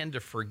we tend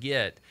to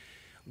forget.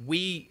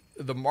 The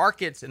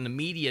markets and the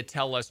media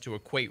tell us to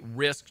equate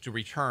risk to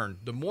return.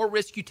 The more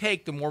risk you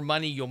take, the more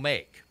money you'll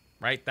make,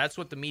 right? That's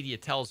what the media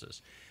tells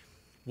us.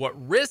 What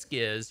risk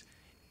is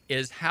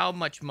how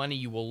much money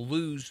you will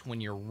lose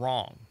when you're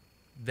wrong.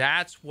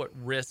 That's what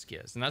risk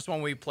is. And that's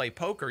when we play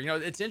poker.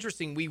 It's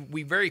interesting.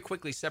 We very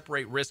quickly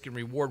separate risk and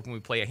reward when we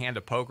play a hand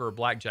of poker or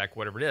blackjack,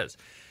 whatever it is.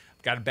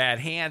 I've got a bad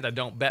hand. I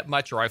don't bet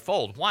much or I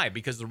fold. Why?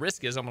 Because the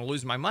risk is I'm going to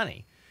lose my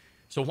money.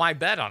 So why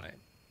bet on it?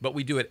 But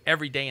we do it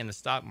every day in the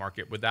stock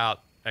market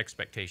without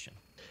expectation.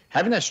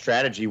 Having that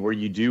strategy where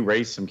you do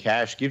raise some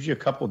cash gives you a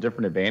couple of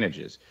different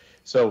advantages.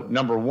 So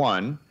number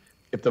one,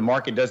 if the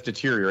market does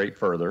deteriorate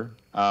further,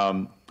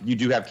 you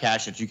do have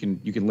cash that you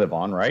can live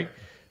on, right?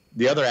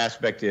 The other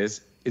aspect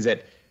is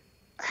that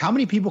how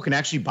many people can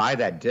actually buy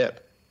that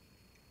dip?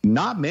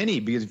 Not many,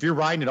 because if you're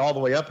riding it all the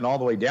way up and all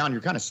the way down,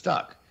 you're kind of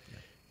stuck.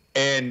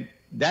 And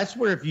that's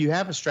where if you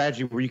have a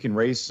strategy where you can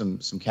raise some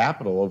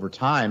capital over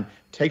time,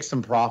 take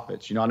some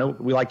profits. I know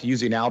we like to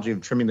use the analogy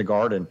of trimming the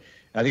garden.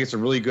 And I think it's a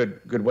really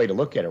good way to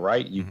look at it,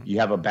 right? You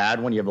have a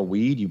bad one, you have a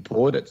weed, you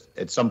pull it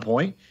at some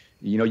point.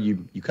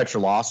 You cut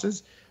your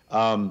losses,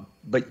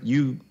 but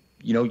you're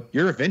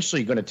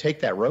eventually going to take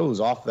that rose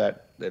off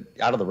that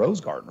out of the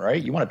rose garden,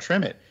 right? You want to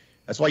trim it.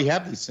 That's why you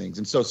have these things.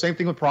 And so same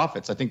thing with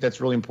profits. I think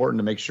that's really important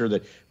to make sure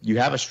that you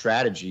have a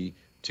strategy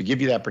to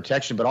give you that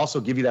protection, but also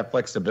give you that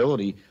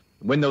flexibility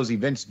when those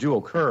events do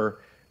occur,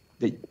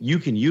 that you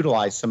can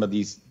utilize some of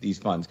these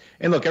funds.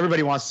 And look,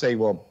 everybody wants to say,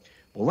 well,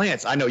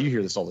 Lance, I know you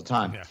hear this all the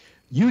time. Yeah.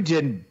 You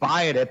didn't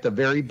buy it at the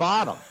very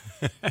bottom.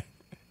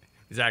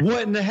 Exactly.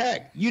 What in the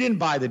heck? You didn't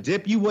buy the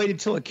dip. You waited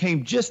till it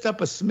came just up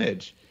a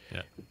smidge.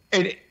 Yeah.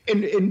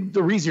 And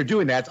the reason you're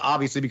doing that's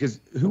obviously because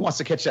who wants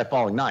to catch that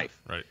falling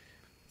knife? Right.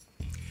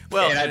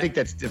 Well, and I think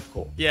that's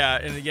difficult. Yeah,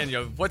 and again,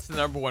 what's the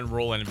number one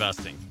rule in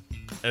investing?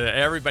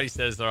 Everybody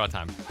says it all the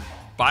time: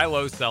 buy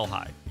low, sell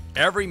high.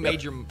 Every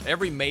major,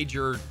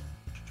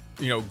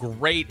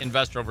 great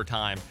investor over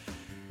time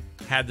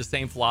had the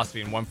same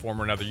philosophy in one form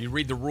or another. You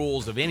read the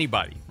rules of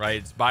anybody, right?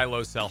 It's buy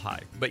low, sell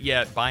high. But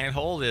yet, buy and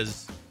hold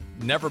is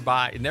never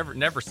buy,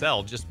 never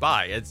sell, just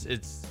buy. It's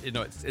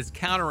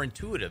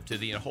counterintuitive to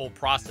the whole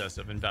process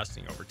of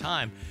investing over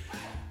time,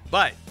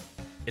 but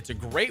it's a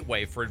great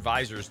way for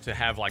advisors to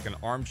have like an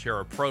armchair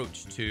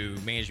approach to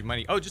managing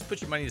money. Oh, just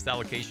put your money in this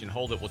allocation,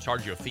 hold it, we'll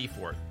charge you a fee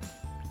for it.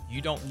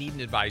 You don't need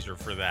an advisor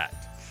for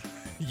that.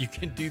 You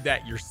can do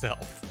that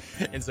yourself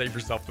and save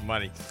yourself the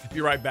money. Be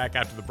right back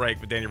after the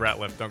break with Danny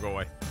Ratliff. Don't go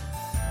away.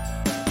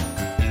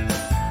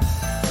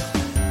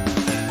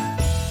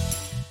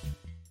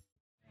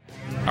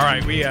 All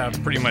right, we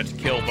pretty much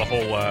killed the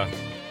whole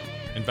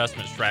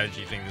investment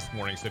strategy thing this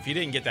morning. So if you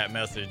didn't get that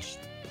message,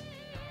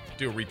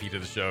 do a repeat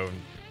of the show.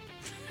 And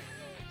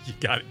you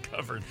got it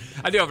covered.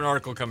 I do have an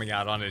article coming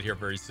out on it here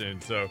very soon,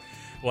 so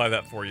we'll have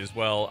that for you as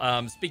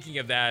well. Speaking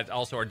of that,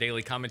 also our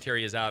daily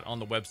commentary is out on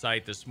the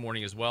website this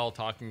morning as well,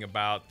 talking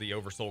about the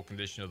oversold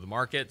condition of the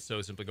market.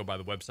 So simply go by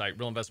the website,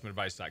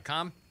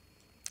 realinvestmentadvice.com.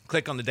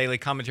 Click on the daily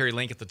commentary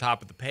link at the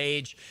top of the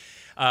page.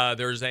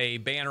 There's a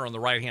banner on the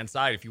right-hand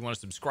side. If you want to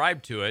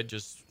subscribe to it,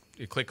 just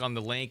click on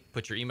the link,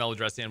 put your email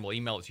address in. We'll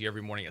email it to you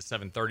every morning at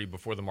 7:30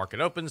 before the market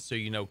opens, so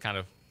you know kind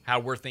of how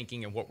we're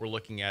thinking and what we're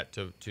looking at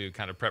to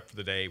kind of prep for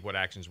the day, what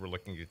actions we're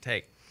looking to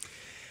take.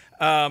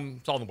 It's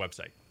all on the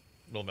website,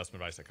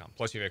 realinvestmentadvice.com.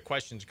 Plus, if you have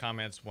questions,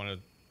 comments, want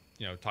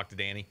to talk to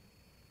Danny,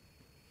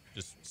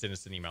 just send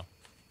us an email.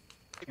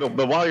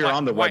 But while you're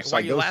on the website, why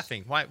are you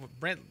laughing? Why,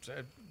 Brent?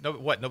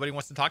 Nobody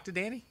wants to talk to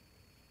Danny?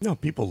 No,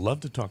 people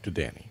love to talk to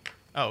Danny.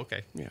 Oh,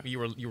 okay. Yeah. You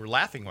were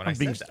laughing when I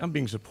said that. I'm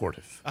being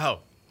supportive. Oh,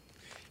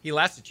 he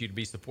laughs at you to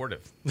be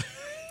supportive.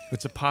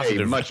 It's a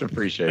positive, hey, much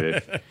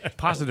appreciated.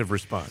 positive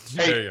response.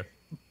 Hey, there you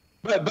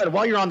go. But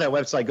while you're on that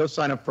website, go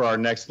sign up for our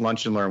next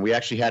Lunch and Learn. We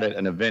actually had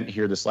an event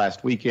here this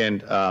last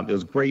weekend. It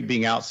was great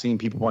being out, seeing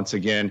people once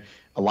again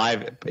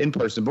live in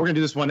person. But we're going to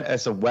do this one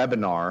as a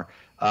webinar.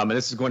 And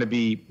this is going to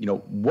be,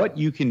 what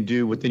you can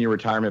do within your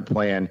retirement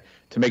plan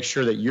to make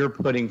sure that you're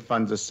putting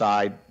funds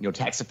aside,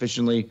 tax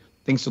efficiently,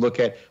 things to look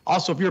at.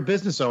 Also, if you're a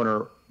business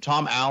owner,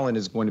 Tom Allen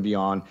is going to be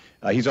on.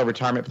 He's our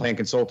retirement plan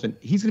consultant.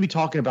 He's going to be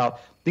talking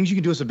about things you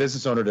can do as a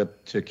business owner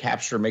to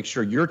capture, make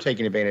sure you're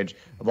taking advantage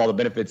of all the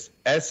benefits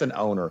as an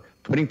owner,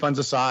 putting funds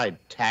aside,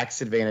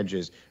 tax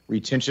advantages,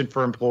 retention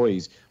for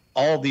employees,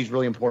 all of these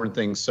really important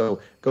things.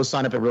 So go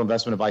sign up at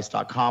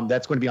realinvestmentadvice.com.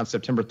 That's going to be on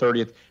September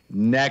 30th,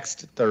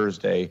 next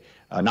Thursday,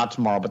 not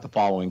tomorrow, but the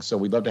following. So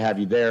we'd love to have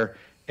you there.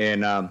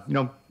 And,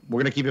 we're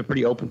going to keep it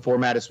pretty open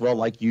format as well,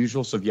 like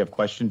usual. So if you have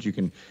questions, you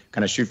can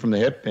kind of shoot from the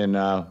hip, and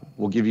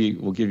we'll give you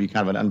kind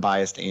of an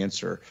unbiased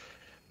answer.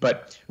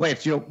 But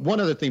Lance,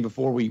 one other thing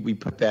before we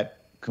put that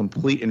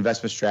complete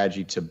investment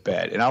strategy to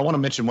bed, and I want to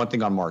mention one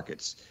thing on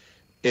markets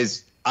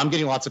is I'm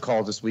getting lots of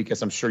calls this week,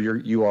 as I'm sure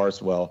you are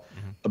as well,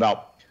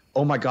 about,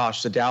 oh my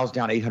gosh, the Dow's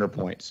down 800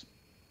 points,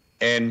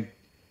 and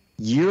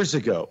years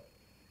ago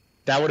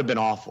that would have been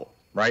awful.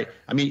 Right.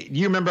 I mean,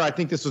 you remember, I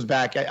think this was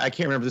back, I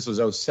can't remember if this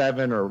was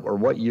 07 or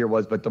what year it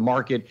was, but the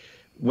market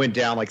went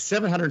down like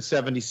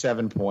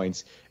 777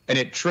 points and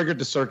it triggered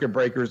the circuit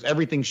breakers.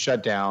 Everything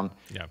shut down.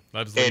 Yeah,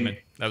 that was Lehman.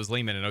 That was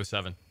Lehman in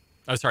 07.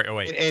 Oh, sorry,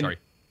 08. Sorry.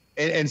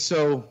 And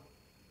so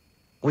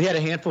we had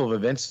a handful of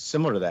events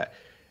similar to that.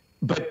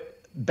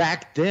 But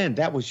back then,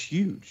 that was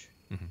huge.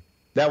 Mm-hmm.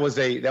 That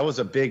was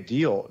a big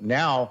deal.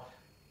 Now,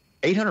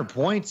 800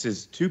 points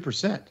is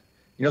 2%.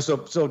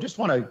 So just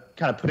want to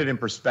kind of put it in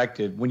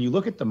perspective. When you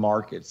look at the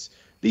markets,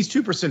 these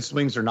 2%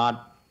 swings are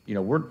not,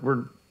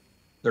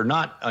 they're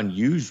not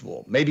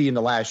unusual. Maybe in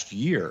the last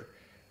year,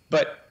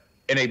 but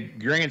in a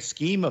grand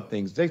scheme of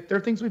things, they're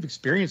things we've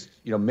experienced,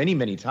 many,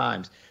 many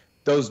times.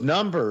 Those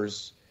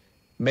numbers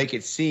make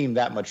it seem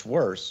that much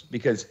worse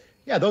because,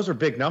 yeah, those are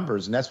big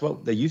numbers, and that's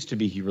what they used to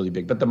be really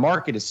big. But the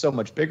market is so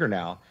much bigger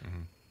now.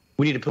 Mm-hmm.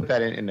 We need to put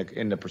that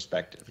in the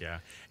perspective. Yeah,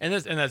 and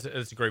that's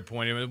a great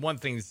point. I mean, one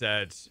thing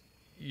that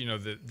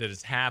that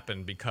has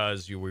happened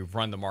because we've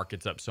run the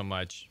markets up so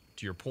much,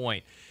 to your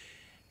point,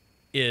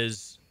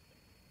 is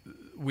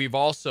we've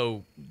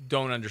also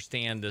don't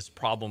understand this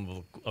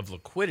problem of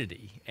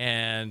liquidity.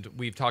 And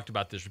we've talked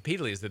about this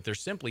repeatedly, is that there's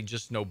simply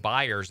just no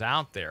buyers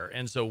out there.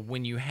 And so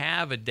when you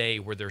have a day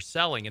where they're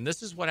selling, and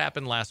this is what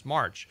happened last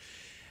March,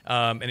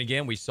 and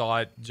again, we saw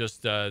it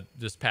just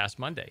this past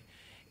Monday,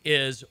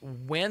 is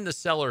when the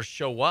sellers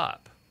show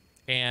up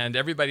and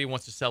everybody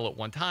wants to sell at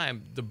one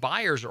time, the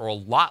buyers are a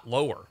lot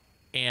lower.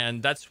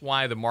 And that's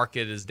why the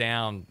market is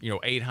down,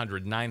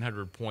 800,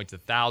 900 points,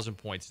 1,000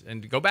 points.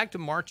 And to go back to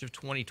March of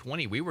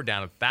 2020, we were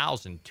down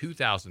 1,000,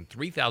 2,000,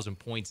 3,000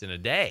 points in a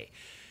day.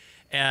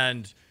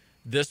 And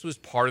this was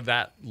part of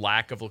that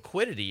lack of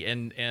liquidity.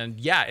 And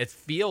yeah, it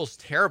feels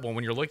terrible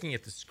when you're looking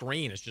at the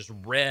screen. It's just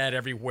red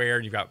everywhere.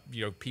 And you've got,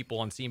 people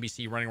on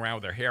CNBC running around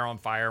with their hair on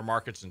fire,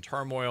 markets in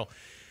turmoil.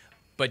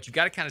 But you've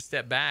got to kind of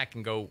step back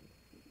and go,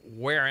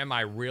 where am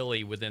I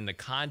really within the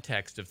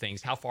context of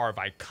things? How far have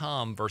I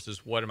come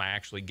versus what am I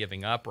actually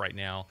giving up right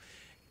now?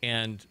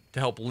 And to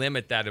help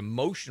limit that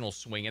emotional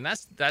swing. And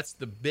that's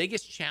the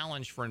biggest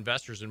challenge for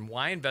investors, and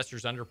why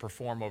investors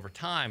underperform over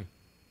time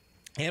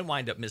and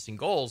wind up missing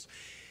goals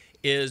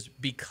is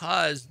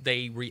because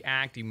they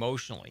react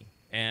emotionally.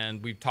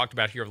 And we've talked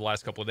about here over the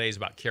last couple of days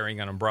about carrying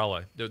an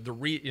umbrella.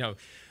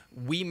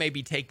 We may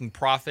be taking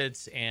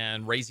profits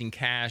and raising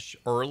cash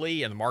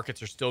early, and the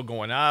markets are still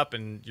going up,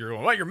 and you're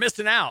going, well, you're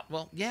missing out.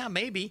 Well, yeah,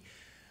 maybe,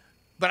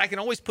 but I can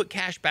always put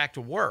cash back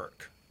to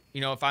work.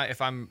 If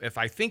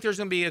I think there's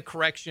going to be a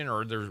correction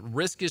or the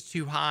risk is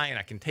too high and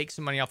I can take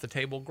some money off the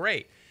table,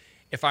 great.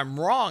 If I'm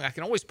wrong, I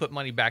can always put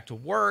money back to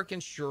work,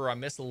 and sure, I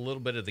miss a little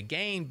bit of the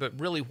gain, but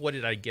really, what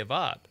did I give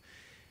up?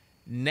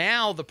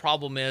 Now the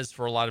problem is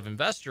for a lot of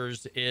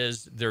investors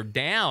is they're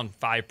down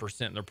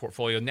 5% in their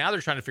portfolio. Now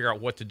they're trying to figure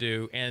out what to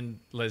do. And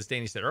as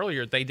Danny said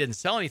earlier, they didn't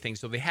sell anything,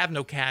 so they have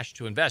no cash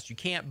to invest. You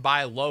can't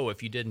buy low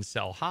if you didn't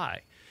sell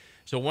high.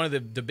 So one of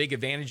the big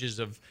advantages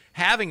of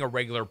having a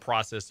regular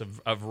process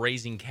of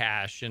raising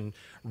cash and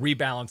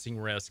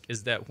rebalancing risk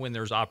is that when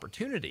there's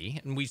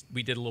opportunity, and we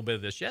did a little bit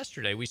of this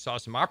yesterday, we saw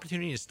some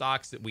opportunity in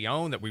stocks that we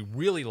own that we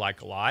really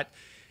like a lot,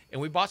 and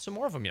we bought some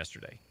more of them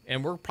yesterday.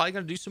 And we're probably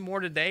going to do some more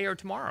today or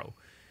tomorrow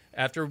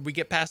after we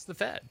get past the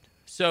Fed.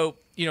 So,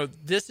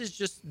 this is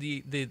just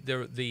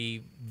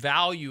the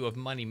value of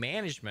money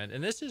management.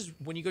 And this is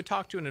when you go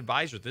talk to an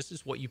advisor, this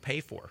is what you pay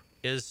for,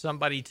 is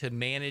somebody to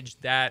manage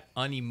that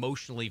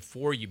unemotionally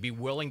for you, be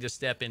willing to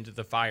step into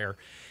the fire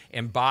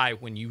and buy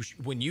when you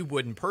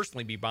wouldn't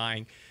personally be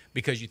buying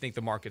because you think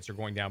the markets are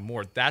going down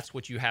more. That's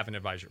what you have an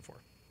advisor for.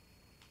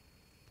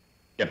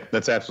 Yeah,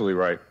 that's absolutely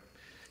right.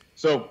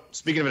 So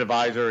speaking of an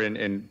advisor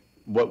and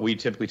what we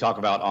typically talk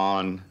about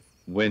on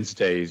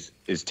Wednesdays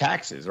is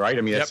taxes, right?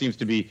 I mean, that seems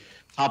to be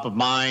top of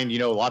mind.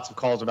 Lots of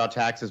calls about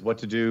taxes, what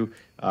to do.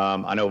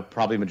 I know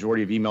probably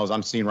majority of emails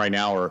I'm seeing right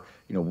now are,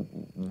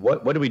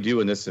 what do we do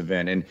in this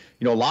event? And,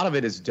 a lot of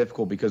it is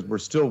difficult because we're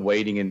still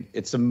waiting and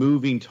it's a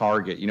moving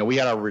target. We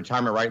had our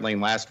retirement right lane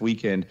last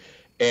weekend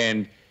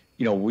and,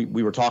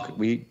 we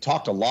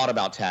talked a lot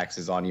about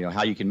taxes on,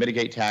 how you can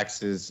mitigate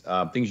taxes,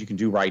 things you can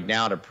do right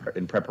now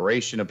in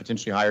preparation of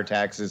potentially higher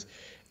taxes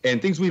and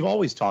things we've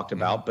always talked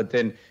about, but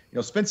then,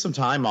 spend some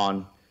time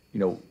on,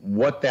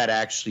 what that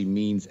actually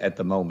means at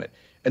the moment.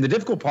 And the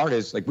difficult part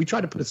is we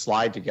tried to put a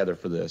slide together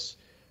for this,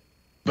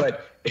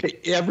 but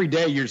every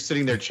day you're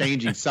sitting there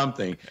changing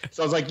something.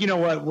 So I was like, you know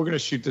what, we're going to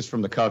shoot this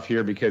from the cuff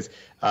here because,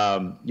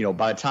 by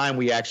the time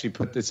we actually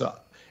put this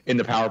up in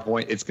the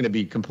PowerPoint, it's going to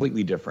be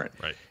completely different.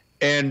 Right.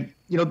 And,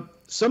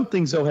 some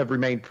things though have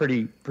remained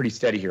pretty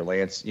steady here,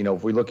 Lance.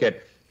 If we look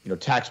at,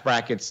 tax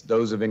brackets,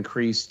 those have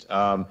increased.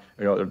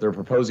 They're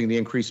proposing the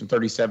increase from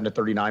 37 to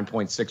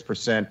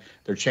 39.6%.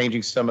 They're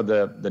changing some of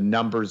the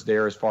numbers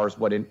there as far as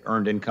what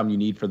earned income you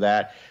need for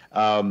that.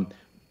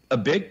 A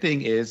big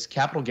thing is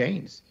capital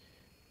gains.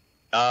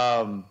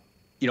 Capital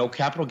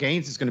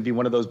gains is going to be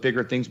one of those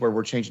bigger things where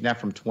we're changing that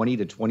from 20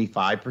 to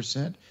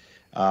 25%.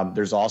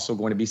 There's also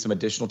going to be some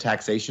additional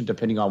taxation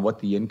depending on what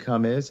the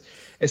income is.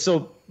 And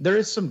so there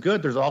is some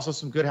good. There's also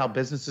some good how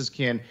businesses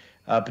can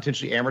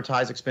potentially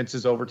amortize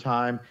expenses over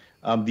time.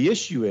 The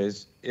issue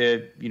is,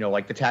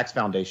 like the tax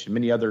foundation,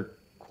 many other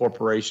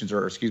corporations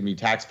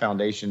tax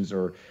foundations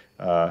or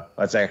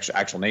that's the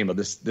actual name of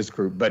this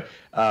group. But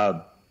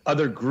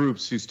other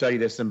groups who study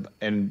this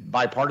and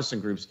bipartisan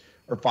groups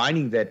are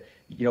finding that,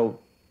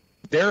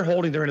 they're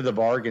holding their end of the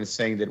bargain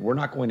saying that we're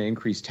not going to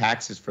increase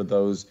taxes for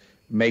those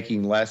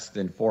making less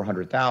than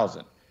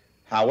 $400,000.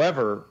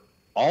 However,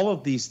 all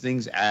of these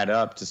things add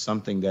up to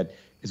something that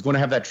is going to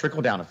have that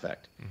trickle down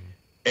effect. Mm-hmm.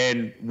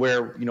 And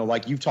where,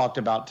 like you've talked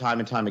about time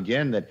and time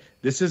again, that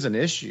this is an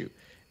issue.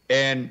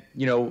 And,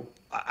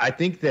 I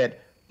think that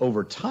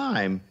over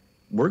time,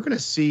 we're going to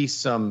see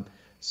some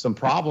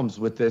problems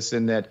with this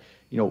in that,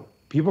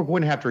 people are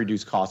going to have to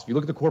reduce costs. If you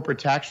look at the corporate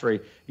tax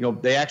rate,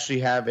 they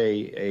actually have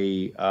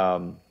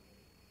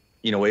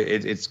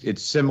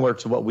it's similar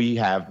to what we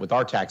have with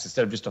our tax.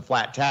 Instead of just a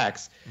flat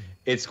tax,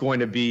 it's going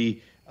to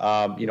be,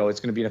 it's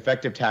going to be an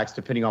effective tax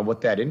depending on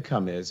what that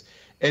income is.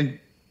 And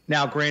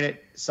now, granted,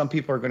 some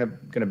people are going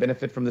to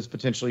benefit from this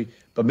potentially,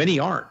 but many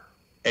aren't.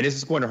 And this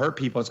is going to hurt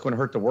people. It's going to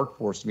hurt the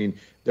workforce. I mean,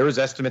 there was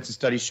estimates and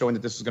studies showing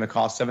that this is going to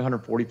cost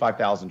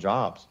 745,000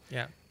 jobs.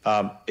 Yeah.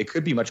 It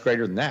could be much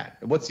greater than that.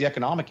 What's the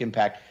economic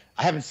impact?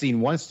 I haven't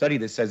seen one study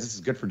that says this is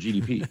good for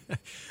GDP.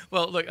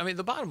 Well, look, I mean,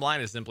 the bottom line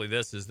is simply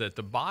this, is that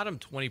the bottom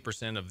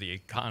 20% of the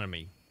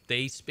economy,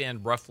 they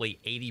spend roughly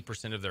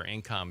 80% of their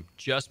income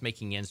just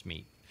making ends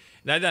meet.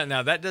 Now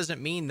that doesn't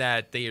mean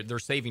that they're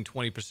saving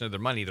 20% of their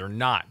money. They're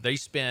not. They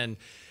spend,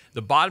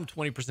 the bottom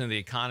 20% of the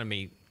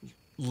economy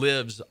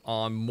lives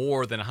on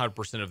more than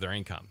 100% of their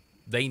income.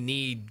 They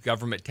need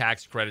government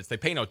tax credits. They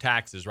pay no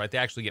taxes, right? They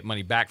actually get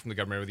money back from the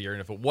government every year. And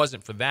if it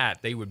wasn't for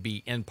that, they would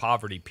be in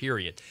poverty,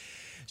 period.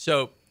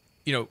 So,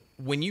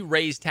 when you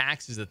raise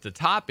taxes at the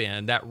top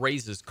end, that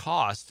raises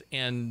cost.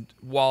 And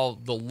while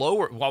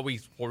we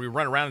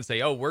run around and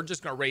say, oh, we're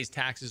just going to raise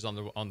taxes on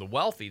the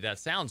wealthy, that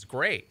sounds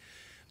great.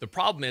 The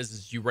problem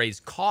is you raise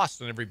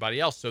costs on everybody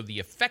else. So the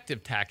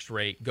effective tax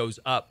rate goes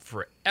up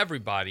for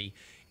everybody.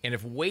 And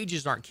if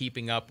wages aren't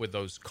keeping up with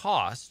those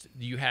costs,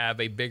 you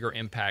have a bigger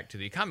impact to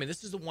the economy.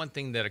 This is the one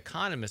thing that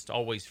economists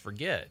always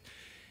forget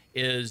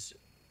is,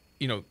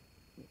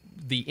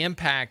 the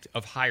impact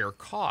of higher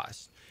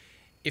costs.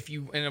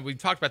 And we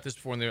talked about this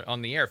before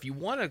on the air, if you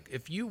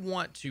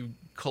want to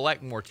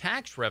collect more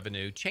tax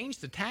revenue, change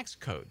the tax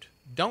code.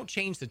 Don't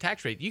change the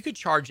tax rate. You could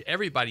charge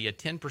everybody a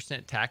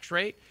 10% tax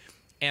rate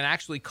and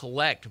actually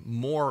collect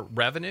more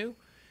revenue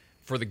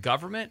for the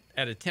government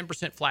at a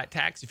 10% flat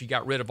tax if you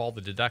got rid of all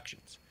the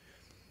deductions.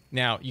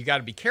 Now, you got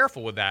to be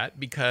careful with that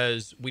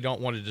because we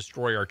don't want to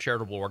destroy our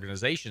charitable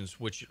organizations,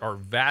 which are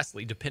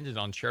vastly dependent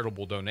on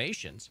charitable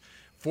donations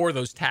for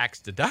those tax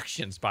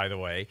deductions, by the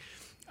way.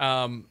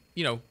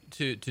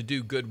 to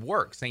do good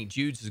work. St.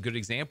 Jude's is a good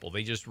example.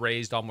 They just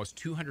raised almost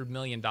 $200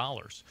 million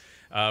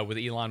with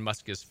Elon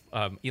Musk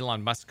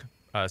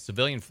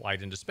civilian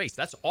flight into space.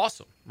 That's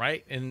awesome,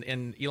 right?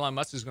 And Elon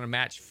Musk is going to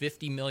match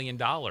 $50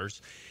 million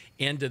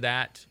into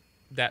that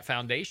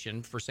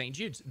foundation for St.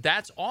 Jude's.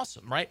 That's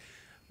awesome, right?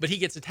 But he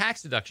gets a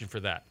tax deduction for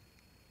that.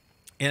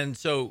 And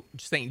so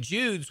St.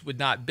 Jude's would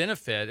not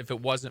benefit if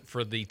it wasn't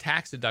for the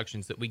tax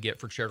deductions that we get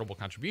for charitable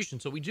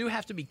contributions. So we do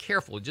have to be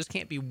careful. It just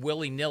can't be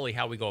willy-nilly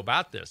how we go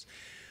about this.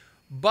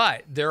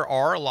 But there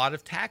are a lot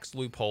of tax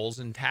loopholes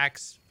and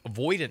tax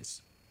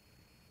avoidance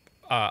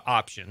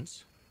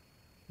options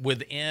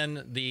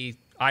within the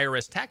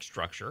IRS tax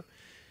structure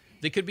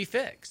that could be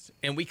fixed.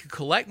 And we could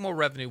collect more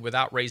revenue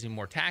without raising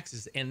more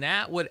taxes. And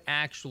that would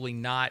actually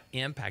not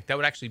impact. That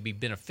would actually be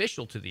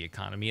beneficial to the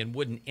economy and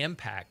wouldn't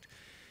impact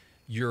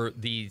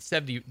the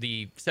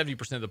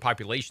 70% of the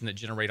population that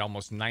generate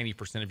almost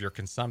 90% of your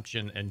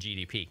consumption and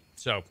GDP.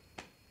 So,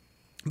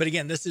 but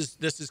again, this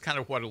is kind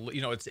of what,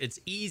 it's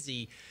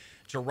easy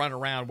to run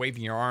around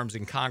waving your arms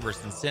in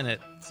Congress and Senate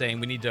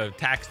saying we need to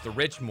tax the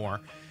rich more.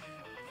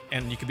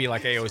 And you could be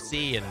like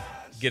AOC and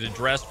get a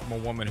dress from a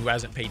woman who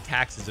hasn't paid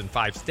taxes in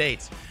 5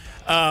 states.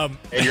 And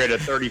you're at a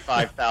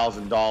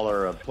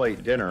 $35,000 a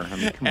plate dinner. I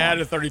mean, come on.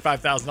 At a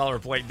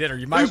 $35,000 plate dinner.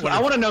 You might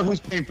I want to know who's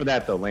paying for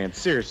that, though, Lance.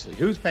 Seriously,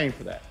 who's paying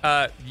for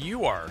that?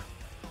 You are.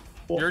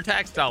 Your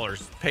tax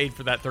dollars paid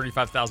for that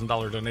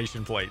 $35,000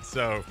 donation plate.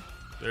 So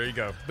there you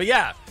go. But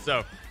yeah,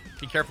 so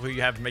be careful who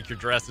you have to make your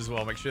dress as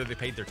well. Make sure they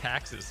paid their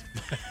taxes.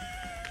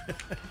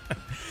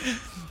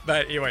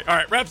 But anyway, all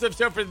right, wraps up the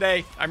show for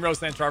today. I'm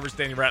Rose Lance Roberts,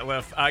 Danny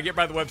Ratliff. Get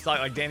by the website,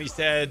 like Danny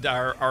said.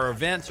 Our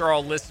events are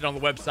all listed on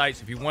the website.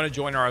 So if you want to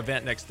join our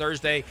event next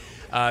Thursday,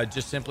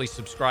 just simply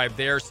subscribe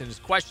there. Send us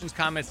questions,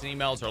 comments, and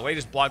emails. Our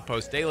latest blog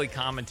posts, daily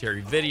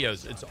commentary,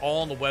 videos. It's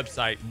all on the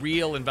website,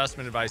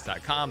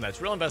 realinvestmentadvice.com. That's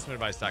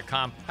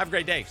realinvestmentadvice.com. Have a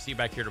great day. See you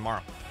back here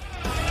tomorrow.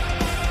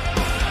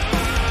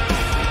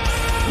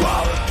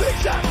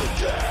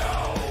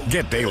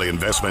 Get daily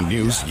investment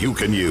news you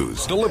can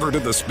use, delivered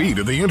at the speed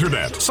of the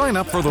internet. Sign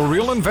up for the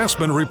Real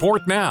Investment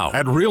Report now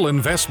at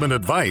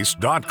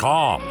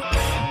realinvestmentadvice.com.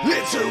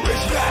 It's a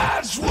rich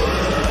man's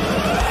world.